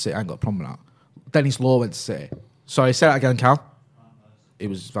Cole went to City. I ain't got a problem with that. Dennis Law went to City. Sorry, say that again, Cal. It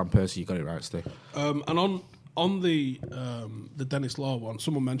was Van Persie. You got it right, Steve. And on the Dennis Law one,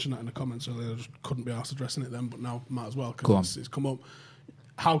 someone mentioned that in the comments earlier. I just couldn't be asked addressing it then, but now might as well because it's come up.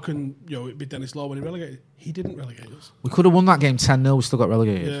 How can it be Dennis Law when he relegated? He didn't relegate us. We could have won that game 10-0. We still got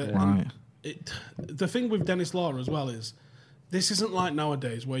relegated. Yeah, right. The thing with Dennis Law as well is this isn't like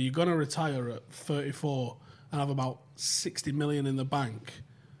nowadays where you're going to retire at 34 and have about 60 million in the bank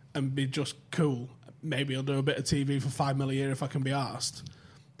and be just cool. Maybe I'll do a bit of TV for $5 million a year if I can be asked.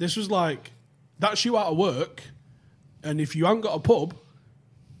 This was like, that's you out of work, and if you haven't got a pub,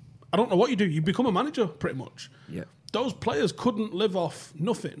 I don't know what you do. You become a manager, pretty much. Yeah. Those players couldn't live off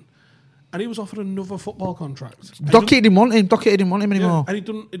nothing, and he was offered another football contract. Dockett didn't want him. Dockett didn't want him anymore. Yeah, and he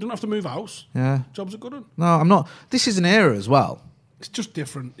didn't have to move house. Yeah. Job's a good one. No, I'm not. This is an era as well. It's just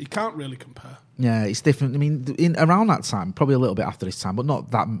different. You can't really compare. Yeah, it's different. I mean, around that time, probably a little bit after this time, but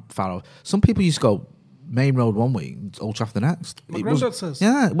not that far off. Some people used to go Main Road one week, Old Trafford the next. My granddad says.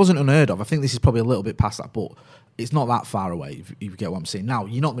 Yeah, it wasn't unheard of. I think this is probably a little bit past that, but it's not that far away, if you get what I'm saying. Now,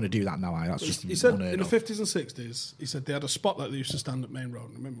 you're not going to do that now, that's just he said unheard in the of. 50s and 60s, he said they had a spot that they used to stand at Main Road.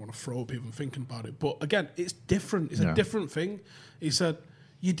 I remember want to throw up even thinking about it. But again, it's different. It's a different thing. He said,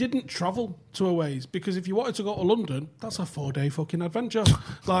 you didn't travel to aways because if you wanted to go to London, that's a 4-day fucking adventure.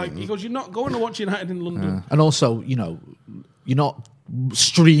 He goes, you're not going to watch United in London. And also, you're not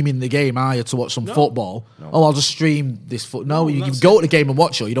streaming the game, are you, to watch some football? No. Oh, I'll just stream this No, you go to the game and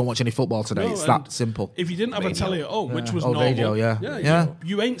watch it, or you don't watch any football today. It's that simple. If you didn't have a telly at home, which was normal, radio,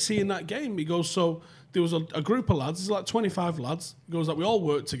 you ain't seeing that game. He goes, so there was a group of lads, there's like 25 lads. He goes, that we all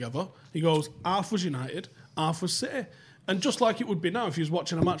worked together. He goes, half was United, half was City. And just like it would be now if you was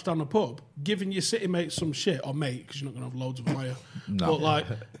watching a match down the pub, giving your City mates some shit, or mate, because you're not going to have loads of them, are you? No.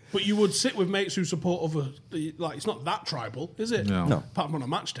 But you would sit with mates who support other, it's not that tribal, is it? No. Apart from on a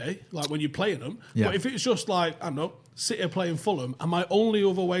match day, like when you're playing them. Yeah. But if it's just like, I don't know, City are playing Fulham, and my only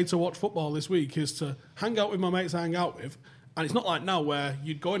other way to watch football this week is to hang out with my mates I hang out with, and it's not like now where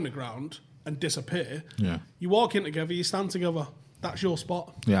you'd go in the ground and disappear. Yeah. You walk in together, you stand together. That's your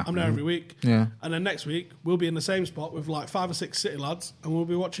spot. Yeah. I'm there every week. Yeah. And then next week, we'll be in the same spot with like 5 or 6 City lads, and we'll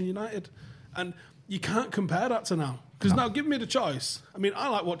be watching United. And you can't compare that to now. Because now, give me the choice. I mean, I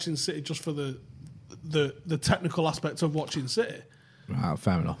like watching City just for the technical aspect of watching City. Right,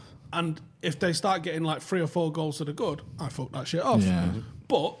 fair enough. And if they start getting like 3 or 4 goals to the good, I fuck that shit off. Yeah.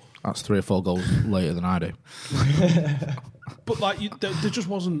 But that's 3 or 4 goals later than I do. But there just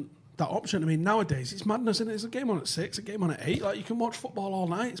wasn't that option. I mean, nowadays it's madness, isn't it? There's a game on at 6, a game on at 8. Like, you can watch football all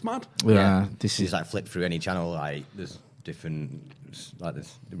night. It's mad. Yeah, this is like flip through any channel. Like, there's different, like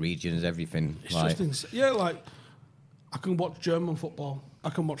there's the regions, everything. It's just like I can watch German football. I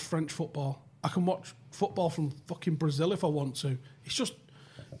can watch French football. I can watch football from fucking Brazil if I want to. It's just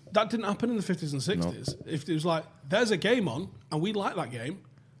that didn't happen in the 50s and 60s. No. If it was like, there's a game on and we like that game,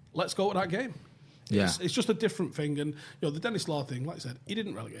 let's go to that game. Yeah. It's just a different thing. And the Dennis Law thing, like I said, he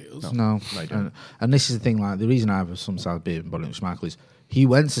didn't relegate us. No. And this is the thing, like, the reason I have some side of being Bonnie Schmeichel is he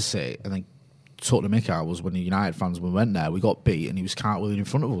went to City and then took the mick out was when the United fans, when we went there, we got beat and he was cartwheeling in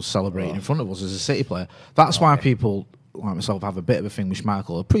front of us, celebrating in front of us as a City player. That's why people like myself have a bit of a thing with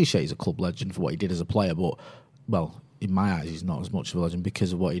Schmeichel. I appreciate he's a club legend for what he did as a player, but, well, in my eyes, he's not as much of a legend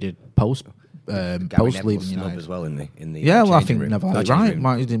because of what he did post leaving United as well in the well, I think Neville had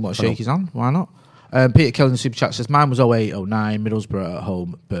right. He didn't want to shake his hand. Why not? Peter Kelly in the super chat says mine was 08-09 Middlesbrough at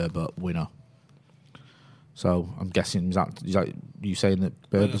home, Berber winner. So I'm guessing is that you saying that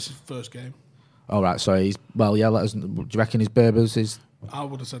Berber's first game? Oh right, so let us. Do you reckon his Berber's is? I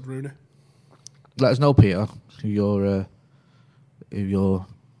would have said Rooney. Let us know, Peter, who your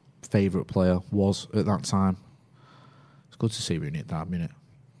favourite player was at that time. It's good to see Rooney at Derby, isn't it?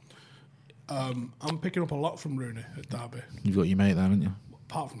 I'm picking up a lot from Rooney at Derby. You've got your mate there, haven't you?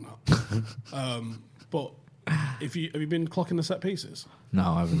 Apart from that. But have you been clocking the set pieces? No,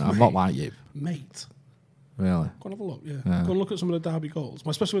 I haven't. I'm not like you. Mate. Really? Go and have a look, yeah. Go and look at some of the Derby goals.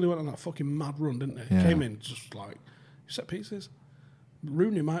 Especially when they went on that fucking mad run, didn't they? Yeah. Came in just like, set pieces.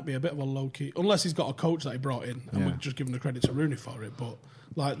 Rooney might be a bit of a low-key, unless he's got a coach that he brought in, and we're just giving the credit to Rooney for it. But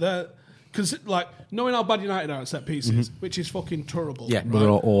like Because, like, knowing how bad United are at set pieces, which is fucking terrible. Yeah, right? They're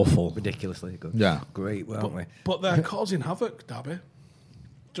all awful. Ridiculously good. Yeah. Great, weren't we? But they're causing havoc, Dabby.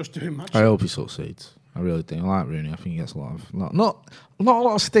 Just doing magic. I hope he succeeds. I really do. I like Rooney. I think he gets a lot of not a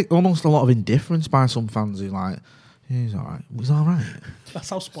lot of stick, almost a lot of indifference by some fans who like. He's all right. He's all right. That's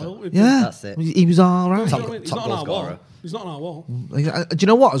how spoiled we've Yeah, been. That's it. He was all right. You know what I mean? He's top not on goal our scorer. wall. He's not on our wall. Do you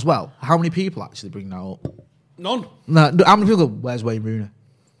know what? As well, how many people actually bring that up? None. No, how many people go, "Where's Wayne Rooney?"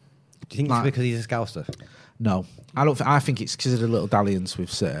 Do you think it's because he's a Scouser? No, I don't. I think it's because of the little dalliance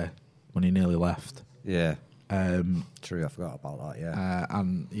with City when he nearly left. Yeah. True, I forgot about that, yeah.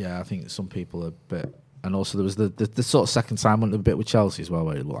 And yeah, I think some people are a bit. And also there was the sort of second time went a bit with Chelsea as well,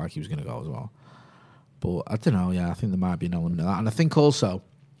 where it looked like he was going to go as well. But I don't know. Yeah, I think there might be an element of that, and I think also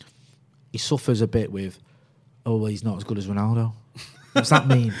he suffers a bit with. Oh, well, he's not as good as Ronaldo. What's that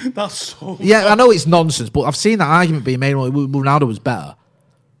mean? That's so. Yeah, I know it's nonsense, but I've seen that argument being made. Well, Ronaldo was better.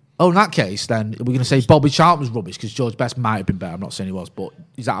 Oh, in that case, then we're going to say Bobby Charlton was rubbish because George Best might have been better. I'm not saying he was, but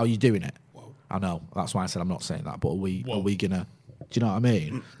is that how you're doing it? Whoa. I know. That's why I said I'm not saying that. But are we going to... Do you know what I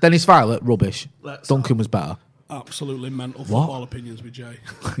mean? Dennis Violet, rubbish. Duncan was better. Absolutely mental football opinions with Jay.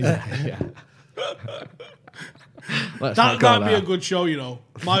 yeah. That'd be a good show, you know.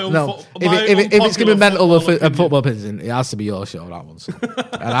 My own if it's going to be mental and football opinions, it has to be your show, that one. So.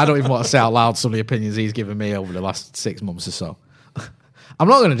 And I don't even want to say out loud some of the opinions he's given me over the last 6 months or so. I'm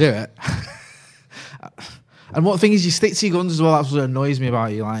not going to do it. And what thing is, you stick to your guns as well. That's what annoys me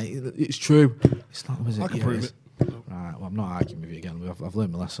about you. Like, it's true. It's not. I can prove it. Right. Well, I'm not arguing with you again. I've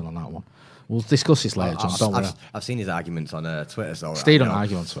learned my lesson on that one. We'll discuss this later, John. Don't worry. I've seen his arguments on Twitter. So Steve don't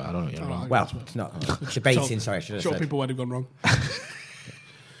argue on Twitter. I don't know what you're about. Well, it's not debating. Sorry, I should have show said. people where they've gone wrong.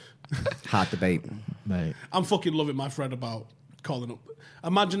 Hard debate, mate. I'm fucking loving my thread about calling up.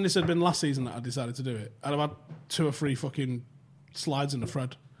 Imagine this had been last season that I decided to do it. I'd have had 2 or 3 fucking slides in the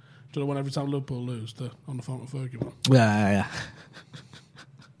thread. Do you know when every time Liverpool lose, on the phone with Fergie one? Yeah.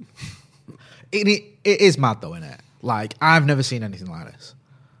 It is mad though, isn't it? Like, I've never seen anything like this.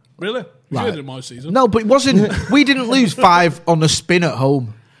 Really? Right. You did it my season. No, but it wasn't. We didn't lose 5 on the spin at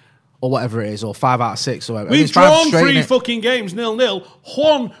home, or whatever it is, or 5 out of 6 or whatever. We've drawn 3 fucking games 0-0.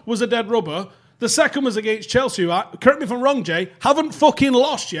 One was a dead rubber. The second was against Chelsea. Correct me if I'm wrong, Jay. Haven't fucking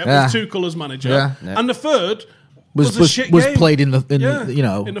lost yet with 2 colours manager. Yeah. And the third was a shit game. Played in the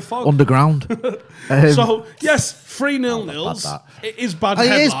in the fog. Underground. So yes, 3 0-0s. It is bad.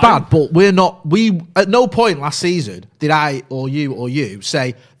 It is bad, but we're not. We at no point last season did I or you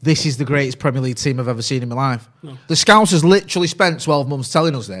say this is the greatest Premier League team I've ever seen in my life. No. The Scousers literally spent 12 months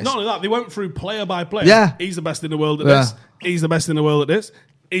telling us this. Not only that, they went through player by player. Yeah, he's the best in the world at this. He's the best in the world at this.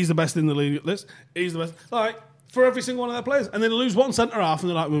 He's the best in the league at this. He's the best. Like, for every single one of their players. And then they lose one centre half and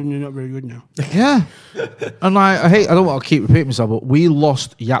they're like, well, you're not very good now. Yeah. And like, I don't want to keep repeating myself, but we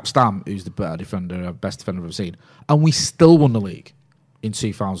lost Jaap Stam, who's the better defender, best defender I've ever seen. And we still won the league in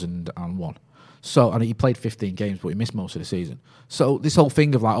 2001. So, and he played 15 games, but he missed most of the season. So this whole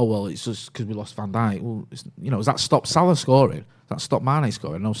thing of like, oh, well, it's just because we lost Van Dijk. Well, has that stopped Salah scoring? Has that stopped Mane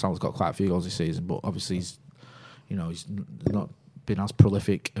scoring? I know Salah's got quite a few goals this season, but obviously he's not been as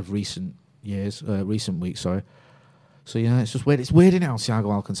prolific of recent weeks, sorry. So yeah, it's just weird. It's weird in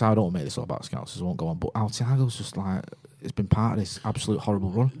Thiago Alcantara. I don't want to make this all about Scouts, so I won't go on. But Thiago's just like, it's been part of this absolute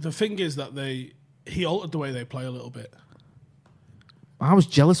horrible run. The thing is that he altered the way they play a little bit. I was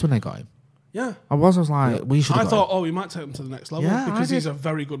jealous when they got him. Yeah, I was like, we should. I thought, we might take him to the next level because he's a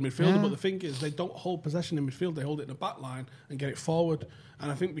very good midfielder. Yeah. But the thing is, they don't hold possession in midfield; they hold it in the back line and get it forward.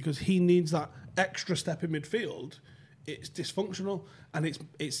 And I think because he needs that extra step in midfield, it's dysfunctional and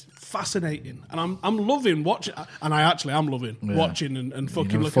it's fascinating. And I'm loving watching, and I actually am loving watching and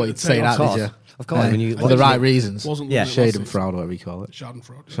fucking looking at the say that, did you? Of course, when you for the right reasons. Schadenfreude, whatever you call it.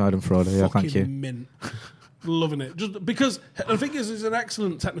 Schadenfreude. Yeah, thank you. Mint. Loving it. Just because the thing is, he's an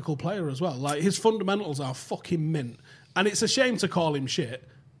excellent technical player as well. Like, his fundamentals are fucking mint. And it's a shame to call him shit,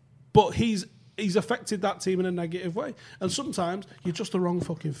 but he's affected that team in a negative way. And sometimes you're just the wrong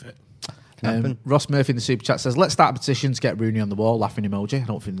fucking fit. Ross Murphy in the super chat says, let's start a petition to get Rooney on the wall. Laughing emoji.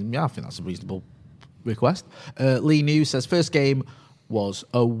 I think that's a reasonable request. Lee News says, first game was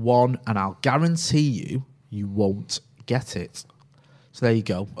 0-1, and I'll guarantee you won't get it. So there you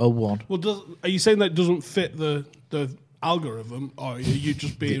go, 0-1. Well, are you saying that doesn't fit the algorithm, or are you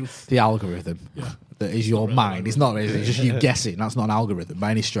just being... The algorithm. Yeah. That is your mind. It's not really, it's just you guessing. That's not an algorithm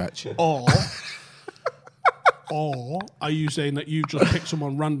by any stretch. Or are you saying that you just pick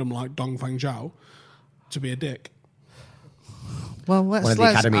someone random like Dong Fang Zhao to be a dick? Well, let's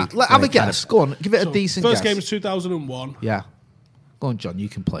have a guess. Go on, give it a decent guess. First game was 2001. Yeah. Go on, John, you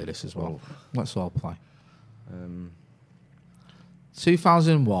can play this as well. Let's all play.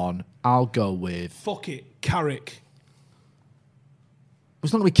 2001, I'll go with... Fuck it, Carrick.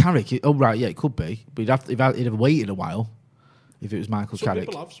 It's not going to be Carrick. Oh, right, yeah, it could be. But he'd have waited a while if it was Michael Carrick.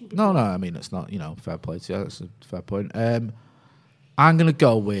 No, I mean, it's not, fair play to you. That's a fair point. I'm going to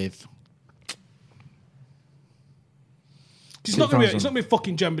go with... He's not going to be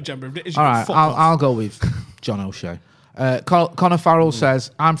fucking Jemba. All right, I'll go with John O'Shea. Connor Farrell says,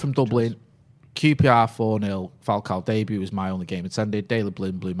 I'm from Dublin. QPR 4-0. Falcao debut was my only game attended. Daily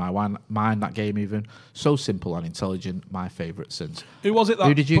Blind blew my mind that game even. So simple and intelligent. My favourite since. Who was it?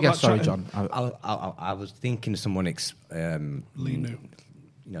 Who did you get? Sorry, John. I was thinking someone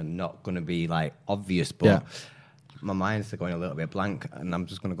not going to be like obvious, but my mind's going a little bit blank, and I'm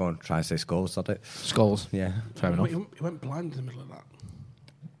just going to go and try and say Scholes. Scholes. Yeah. Fair enough. He went blind in the middle of that.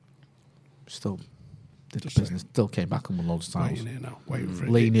 Still did the business. Still came back and won loads of times. Waiting here now. Waiting for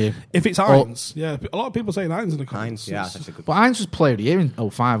it. Lean you. If it's Hines, a lot of people saying Hines in the comments. Hines, yeah, that's a good. But Hines was player of the year in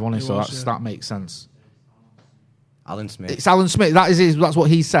 05, wasn't he? So that makes sense. Alan Smith. It's Alan Smith. That's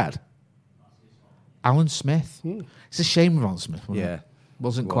what he said. Alan Smith. It's a shame with Alan Smith.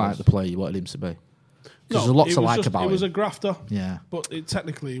 Wasn't quite the player you wanted him to be. There's a lot to like about him. He was a grafter. Yeah. But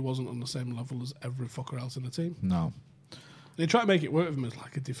technically he wasn't on the same level as every fucker else in the team. No. They tried to make it work with him as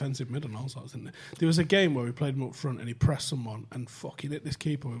like a defensive mid and all sorts, didn't they? There was a game where we played him up front and he pressed someone and fucking hit this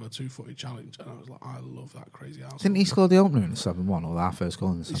keeper with a 2-footed challenge. And I was like, I love that crazy house. Didn't he score the opener in the 7-1 or our first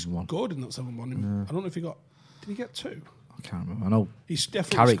goal in the 7-1? He scored in that 7-1. I don't know if he got... Did he get 2? I can't remember. I know he's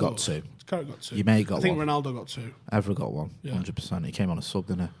definitely Carrick scored. got 2. Carrick got 2. You may got 1. I think Ronaldo got 2. Evra got 1. 100%. He came on a sub,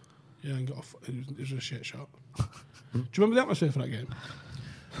 didn't he? Yeah, and got off. It was a shit shot. Do you remember the atmosphere for that game?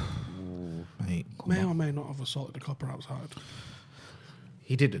 Mate, may or may not have assaulted the copper outside.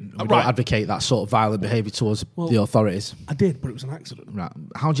 He didn't. We don't advocate that sort of violent behaviour towards the authorities. I did, but it was an accident. Right.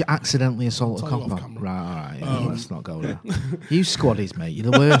 How'd you accidentally assault a copper? Right, all right. Let's not go there. You squaddies, mate.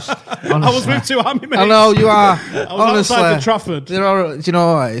 You're the worst. Honestly. I was with 2 army mates. I know, you are. I was outside the Trafford. Do you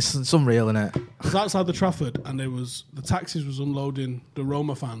know what? It's unreal, isn't it? I was outside the Trafford and the taxis was unloading the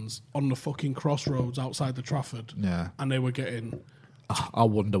Roma fans on the fucking crossroads outside the Trafford. Yeah. And they were getting... I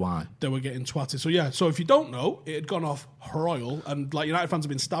wonder why. They were getting twatted. So if you don't know, it had gone off royal, and like United fans have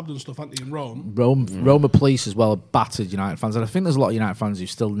been stabbed and stuff, haven't they, in Rome? Roma police as well have battered United fans, and I think there's a lot of United fans who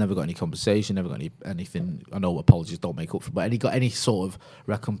still never got any compensation, never got anything. I know apologies don't make up for, but got any sort of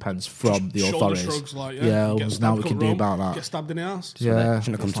recompense from the authorities. Shrugs, like, now we can do about that. Get stabbed in the ass. Yeah,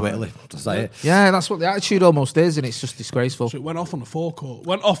 shouldn't have come to Italy. Just like it. Yeah, that's what the attitude almost is, and it's just disgraceful. So it went off on the forecourt.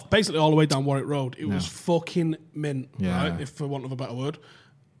 Went off basically all the way down Warwick Road. It was fucking mint, right? If for want of a better word.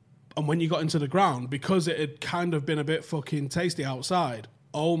 And when you got into the ground, because it had kind of been a bit fucking tasty outside,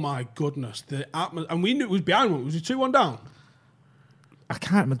 oh my goodness, and we knew it was behind one. Was it 2-1 down? I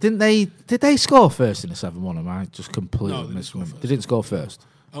can't remember. Did they score first in the 7-1? Am I just completely misremembering? They didn't score first.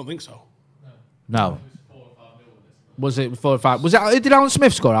 I don't think so. No. Was it 4 or 5? Was it? Did Alan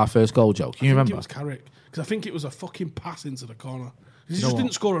Smith score our first goal, Joe? Can you remember? It was Carrick, because I think it was a fucking pass into the corner. He just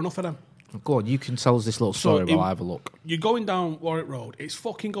didn't score enough of them. Go on, you can tell us this little story while I have a look. You're going down Warwick Road. It's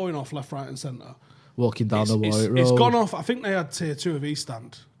fucking going off left, right and centre. Walking down the Warwick Road. It's gone off. I think they had tier 2 of East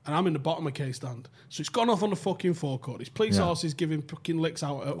Stand. And I'm in the bottom of K Stand. So it's gone off on the fucking forecourt. These police horses giving fucking licks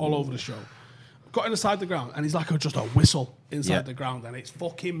out all over the show. Got inside the ground, and he's like just a whistle inside the ground, and it's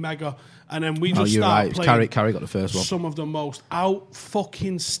fucking mega. And then we just start playing. Carrick got the first one. Some of the most out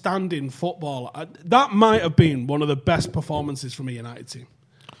fucking standing football. That might have been one of the best performances from a United team.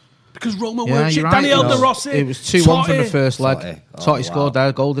 Because Roma weren't shit. Daniel De Rossi. It was 2-1 from the first leg. Totti scored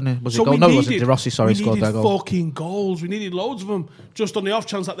their goal, didn't he? Was it goal? No, it wasn't. De Rossi, sorry, scored their goal. We needed fucking goals. We needed loads of them. Just on the off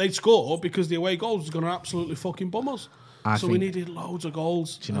chance that they'd score, because the away goals was going to absolutely fucking bum us. So we needed loads of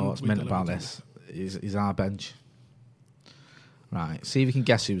goals. Do you know what's meant about this? Is our bench. Right, see if you can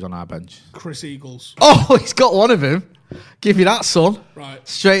guess who's on our bench. Chris Eagles. Oh, he's got one of him. Give you that, son. Right.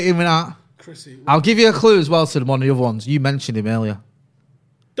 Straight in with that. Chris Eagles. I'll give you a clue as well to one of the other ones. You mentioned him earlier.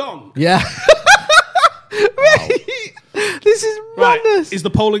 Dong. Yeah. This is madness. Right. Is the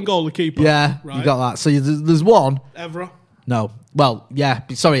polling goal the keeper? Yeah, right. You got that. So there's one. Evra. No. Well, yeah.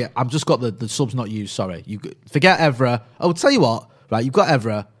 Sorry, I've just got the subs not used. Sorry. You forget Evra. I'll tell you what. Right, you've got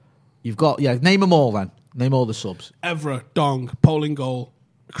Evra. You've got name them all then. Name all the subs. Evra, Dong, polling goal,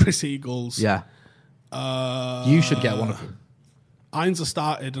 Chris Eagles. Yeah. You should get one of them. Ainza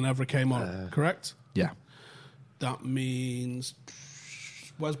started and Evra came on. Correct. Yeah. That means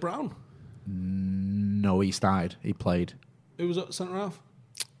where's Brown? No, he started. He played. Who was at centre half?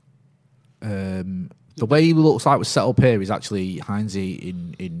 The way he looks like was set up here is actually Heinze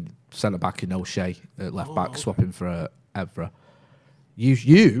in centre back and O'Shea at left back, swapping for Evra.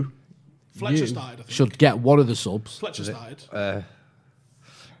 You Fletcher started. I think. Should get one of the subs. Fletcher started.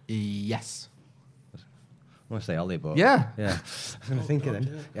 Yes. I want to say Ollie, but Yeah. I was going to think of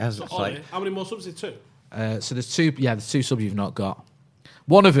them. Yeah, So, Ollie, how many more subs is it? 2? So there's two. Yeah, there's 2 subs you've not got.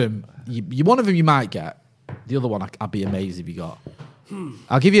 One of them, you might get. The other one, I'd be amazed if you got.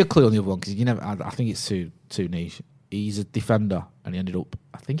 I'll give you a clue on the other one because you never. I think it's too niche. He's a defender, and he ended up.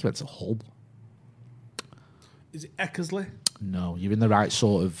 I think he went to Hull. Is it Eckersley? No, you're in the right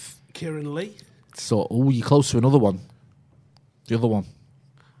sort of. Kieran Lee? You're close to another one. The other one.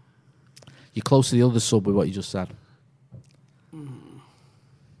 You're close to the other sub with what you just said.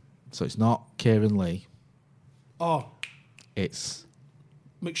 So it's not Kieran Lee. Oh. It's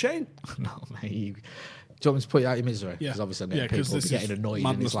McShane? No, mate. Do you want me to put you out of your misery? Yeah. Because obviously Yeah, people will be getting annoyed.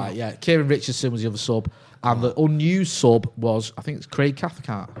 And it's like, now. yeah, Kieran Richardson was the other sub. And the unused sub was, I think it's Craig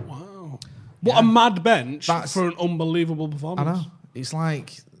Cathcart. Wow. What a mad bench That's- for an unbelievable performance. I know. It's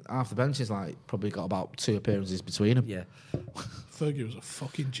like half the bench is like probably got about 2 appearances between them. Yeah. Fergie was a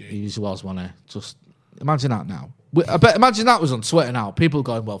fucking G. He usually was, wasn't he? Just imagine that now. I bet imagine that was on Twitter now. People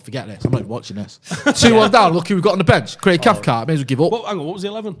going, well, forget this. I'm not even watching this. 2-1 down. Look who we've got on the bench. Craig Cathcart. May as well give up. Well, hang on, what was the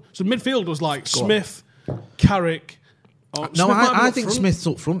 11? So midfield was like Smith, Carrick. No, Smith might have been I up think front. Smith's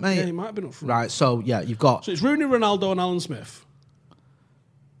up front, mate. Yeah, he might have been up front. Right, so yeah, you've got. So it's Rooney, Ronaldo, and Alan Smith.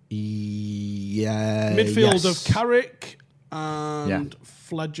 Yeah. Midfield yes. of Carrick and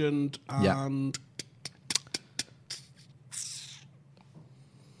Flegend and.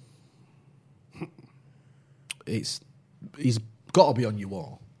 He's got to be on your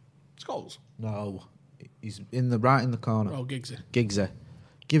wall. Scholes? No, he's in the right in the corner. Oh, Giggsy. Giggsy.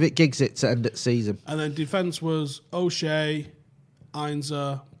 Give it Giggsy to end the season. And then defence was O'Shea,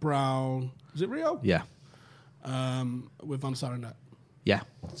 Ainzer, Brown. Is it Rio? Yeah. With Van Sarendet. Yeah.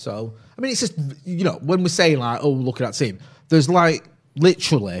 So, I mean, it's just, when we're saying like, oh, look at that team, there's like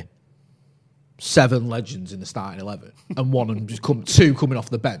literally 7 legends in the starting 11 and one of them just 2 coming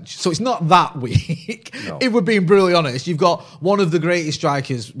off the bench. So it's not that weak. No. If we're being brutally honest, you've got one of the greatest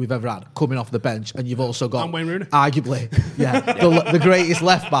strikers we've ever had coming off the bench, and you've also got And Wayne Rooney. arguably, the greatest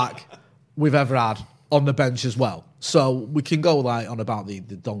left back we've ever had on the bench as well. So we can go like on about the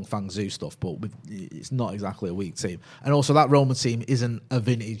Dong Fang Zhu stuff, but it's not exactly a weak team. And also that Roma team isn't a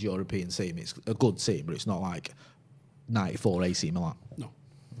vintage European team. It's a good team, but it's not like 94 AC Milan. No.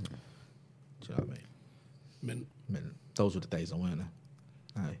 Do you know what I mean? Mint. Those were the days, weren't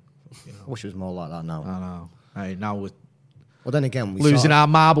they? Hey, I wish it was more like that now. I know. Hey, now we're Well, then again, we losing our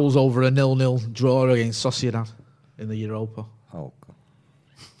marbles over a 0-0 draw against Sociedad in the Europa. Oh, God.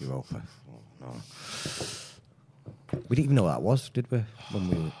 Europa. Oh, no. We didn't even know what that was, did we?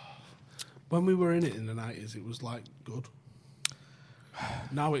 When we were in it in the 90s, it was like good.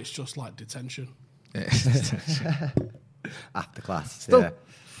 Now it's just like detention. After class.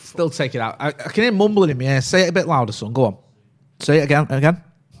 Still take it out. I can hear mumbling in my ear. Say it a bit louder, son. Go on. Say it again.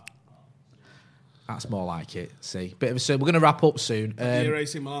 That's more like it. See, bit of a soon. We're going to wrap up soon. Year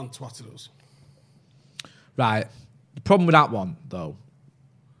AC Milan twatted us. Right. The problem with that one, though,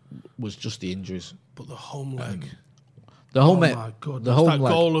 was just the injuries. But the home leg. The home leg. My God. The home that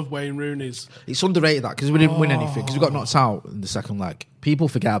leg. goal of Wayne Rooney's. It's underrated, that, because we didn't win anything, because we got knocked out in the second leg. People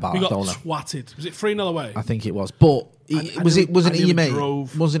forget about We that, got don't they? twatted. Was it 3-0 away? I think it was. But wasn't it your mate?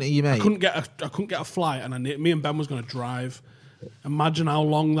 Drove. Wasn't it your mate? I couldn't get a flight, and me and Ben was going to drive. Imagine how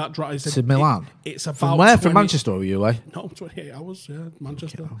long that drive is. To Milan? It's about From where? 20 From Manchester, or were you away? No, 28 hours, yeah,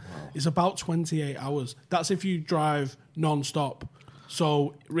 Manchester. It's about 28 hours. That's if you drive non-stop.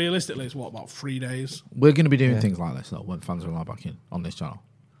 So, realistically, it's about 3 days? We're going to be doing things like this, though, when fans are allowed back in on this channel.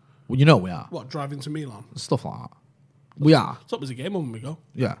 Well, you know we are. What, driving to Milan? Stuff like that. We are. It's up as a game when we go.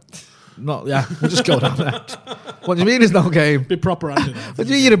 Yeah. We'll just go down there. What do you mean there's no game? Be proper handed out. What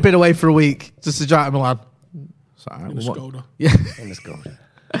do you mean you've been away for a week just to drive to Milan? Sorry, In a Skoda. Yeah. In the Skoda.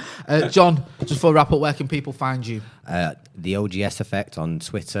 John, just before we wrap up, where can people find you? The OGS Effect on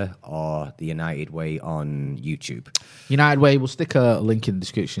Twitter or The United Way on YouTube. United Way, we'll stick a link in the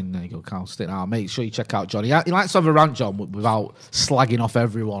description. There you go, Carl. Stick that out. Make sure you check out John. He likes to have a rant, John, without slagging off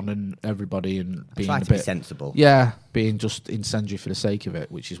everyone and everybody and being try a to bit be sensible. Yeah, being just incendiary for the sake of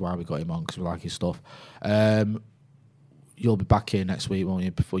it, which is why we got him on, because we like his stuff. You'll be back here next week, won't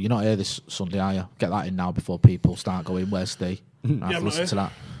you? You're not here this Sunday, are you? Get that in now before people start going, where's Steve? I have to listen to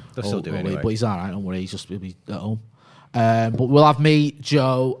that. They'll still do it anyway. But he's all right, don't worry. He'll be at home. But we'll have me,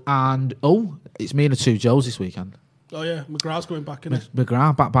 Joe, and... Oh, it's me and the 2 Joes this weekend. Oh, yeah. McGrath's going back, isn't he?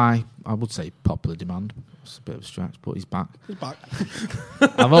 McGrath back by, I would say, popular demand. It's a bit of a stretch, but he's back. He's back.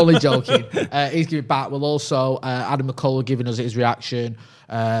 I'm only joking. He's going to be back. We'll also... Adam McCullough giving us his reaction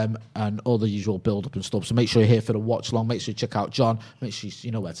and all the usual build-up and stuff. So make sure you're here for the watch-along. Make sure you check out John. Make sure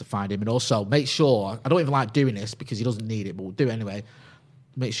you know where to find him. And also, make sure... I don't even like doing this because he doesn't need it, but we'll do it anyway.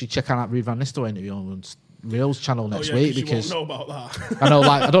 make sure you check out that Ruud van Nistelrooy interview on Real's channel next week because you won't know about that. I know,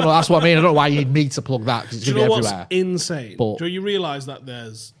 I don't know. That's what I mean. I don't know why you need me to plug that because it's Do you going know to be what's everywhere. insane? But, Do you realise that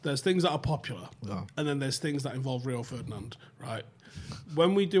there's things that are popular, and then there's things that involve Rio Ferdinand, right?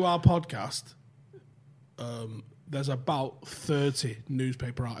 When we do our podcast, there's about 30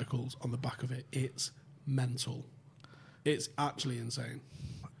 newspaper articles on the back of it. It's mental. It's actually insane.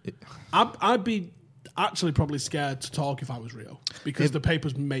 I'd be actually probably scared to talk if I was Rio because the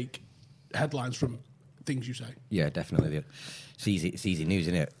papers make headlines from things you say. Yeah, definitely. It's easy news,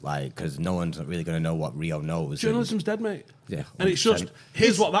 isn't it? Like, because no one's really going to know what Rio knows. Journalism's dead, mate. Yeah, 100%. And it's just,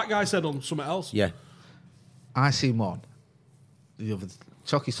 here's what that guy said on something else. Yeah. I seen one.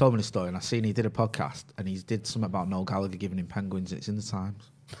 Chucky's told me the story, and I seen he did a podcast, and he did something about Noel Gallagher giving him penguins, and it's in the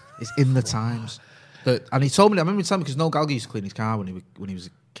Times. It's in the Times. And he told me, I remember him telling me, because Noel Gallagher used to clean his car when he was a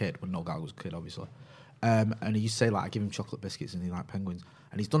kid, when Noel Gallagher was a kid, obviously. And he used to say, like, I give him chocolate biscuits, and he like penguins.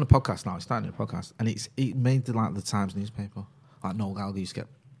 And he's done a podcast now. He's starting a podcast, and it made the Times newspaper. Like Noel Gallagher used to get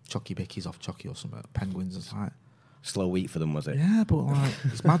Chucky Bickies off Chucky or something. Penguins, it's like slow wheat for them, was it? Yeah, but like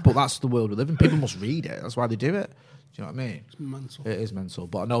it's mad. But that's the world we live in. People must read it. That's why they do it. Do you know what I mean? It's mental. It is mental.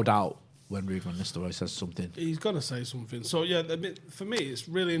 But no doubt when Ruud van Nistelrooy says something, he's got to say something. So yeah, for me, it's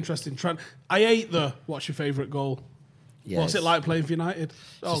really interesting. I hate what's your favourite goal? Yes. What's it like playing for United?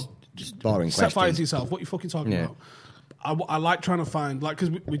 Just boring question. Set fire to yourself. What are you fucking talking about? I like trying to find,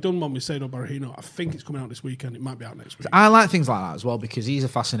 because we've done one with Sado Barahino. I think it's coming out this weekend. It might be out next week. I like things like that as well because he's a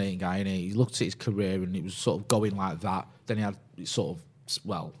fascinating guy and he looked at his career and it was sort of going like that. Then he had sort of,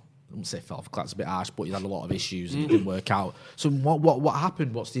 well, I wouldn't say fell off, that's a bit harsh, but he had a lot of issues and it didn't work out. So what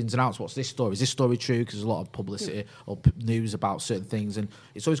happened? What's the ins and outs? What's this story? Is this story true? Because there's a lot of publicity or news about certain things and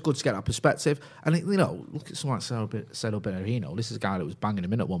it's always good to get that perspective. And, look at someone like Sado Barahino. This is a guy that was banging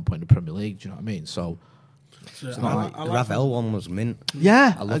him in at one point in the Premier League. Do you know what I mean? So... the Ravel one was mint.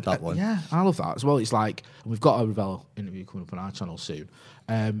 Yeah. I love that one. Yeah, I love that as well. It's like, and we've got a Ravel interview coming up on our channel soon.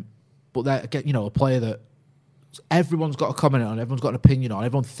 But they're, a player that everyone's got a comment on, everyone's got an opinion on,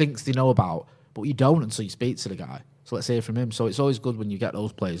 everyone thinks they know about, but you don't until you speak to the guy. So let's hear from him. So it's always good when you get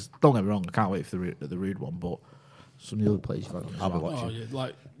those players. Don't get me wrong, I can't wait for the Ruud one, but some of the other players you've got. I'll be watching. Oh,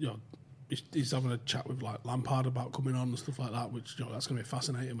 yeah, he's having a chat with Lampard about coming on and stuff like that, which that's going to be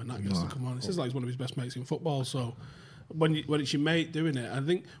fascinating when that gets to come on. It says he's one of his best mates in football. So when it's your mate doing it, I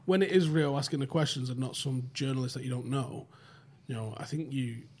think when it is Rio asking the questions and not some journalist that you don't know, I think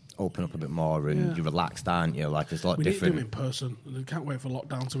you open up a bit more and you're relaxed, aren't you? Like there's a lot different. We need to do them in person, and I can't wait for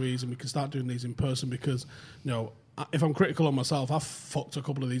lockdown to ease and we can start doing these in person because if I'm critical on myself, I've fucked a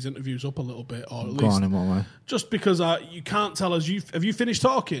couple of these interviews up a little bit, or at least on in what way? Just because you can't tell us. Have you finished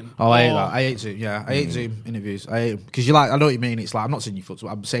talking? Oh, I hate that. I hate Zoom. Yeah, I hate Zoom interviews. I hate because I know what you mean. It's like I'm not saying you fucked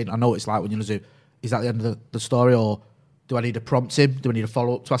up. I'm saying I know what it's like when you're on Zoom. Is that the end of the story, or do I need to prompt him? Do I need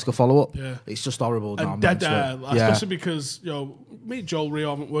to ask a follow up? Yeah, it's just horrible. And dead air, especially because me and Joel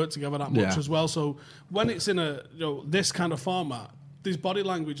Rio haven't worked together that much as well. So when it's in a this kind of format. This body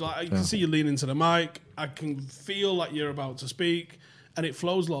language, like you can see you lean into the mic. I can feel like you're about to speak, and it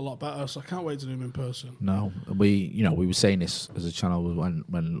flows a lot better. So I can't wait to do them in person. No, we were saying this as a channel when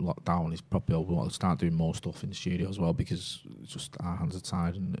lockdown is properly over. We want to start doing more stuff in the studio as well because it's just our hands are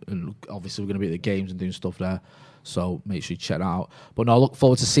tied, and obviously we're going to be at the games and doing stuff there. So make sure you check that out. But no, I look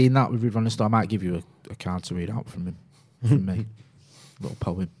forward to seeing that with Ruud van Nistelrooy. I might give you a card to read out from him, from me, a little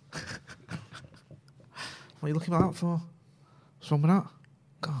poem. What are you looking at that for? What's wrong with that?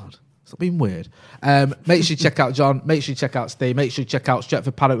 God, stop being weird. Make sure you check out John. Make sure you check out Steve. Make sure you check out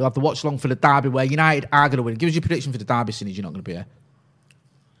Stretford Paddock. We'll have the watch along for the derby where United are going to win. Give us your prediction for the derby, Sinny. You're not going to be here.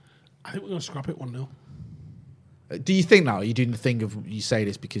 I think we're going to scrap it 1-0. Do you think now? Are you doing the thing of you say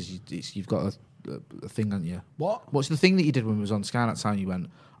this because you've got a thing, haven't you? What? What's the thing that you did when we was on Sky that time? You went,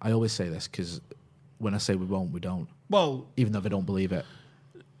 I always say this because when I say we won't, we don't. Well, even though they don't believe it.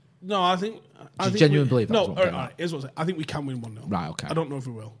 No, I think genuinely believe that. No, all right, here's what I think we can win 1-0. Right, okay. I don't know if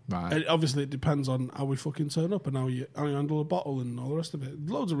we will. Right. And obviously, it depends on how we fucking turn up and how you handle a bottle and all the rest of it.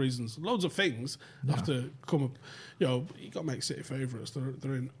 Loads of reasons, loads of things have to come up. You got to make City favourites.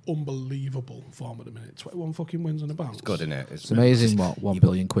 They're in unbelievable form at the minute. 21 fucking wins on a bounce. It's good, isn't it? It's amazing what £1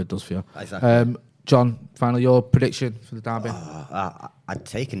 billion does for you. Exactly. John, finally, your prediction for the derby? I'd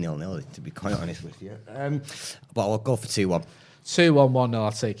take a 0-0, to be quite honest with you. But I'll go for 2-1. 2-1, 1-0,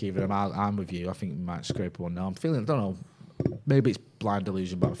 I'll take either of them. I'm with you. I think we might scrape 1-0. I'm feeling, I don't know, maybe it's blind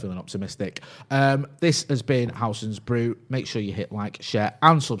delusion, but I'm feeling optimistic. This has been Howson's Brew. Make sure you hit like, share,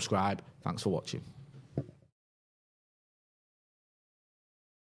 and subscribe. Thanks for watching.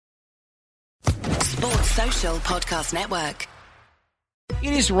 Sports Social Podcast Network.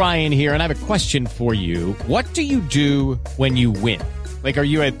 It is Ryan here, and I have a question for you. What do you do when you win? Like, are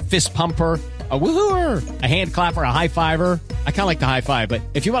you a fist pumper, a woohooer, a hand clapper, a high fiver? I kind of like the high five, but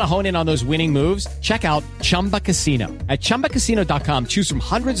if you want to hone in on those winning moves, check out Chumba Casino. At ChumbaCasino.com, choose from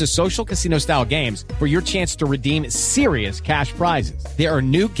hundreds of social casino style games for your chance to redeem serious cash prizes. There are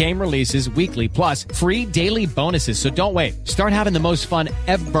new game releases weekly, plus free daily bonuses. So don't wait. Start having the most fun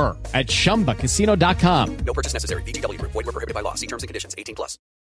ever at ChumbaCasino.com. No purchase necessary. VGW Group. Void where prohibited by law. See terms and conditions. 18+.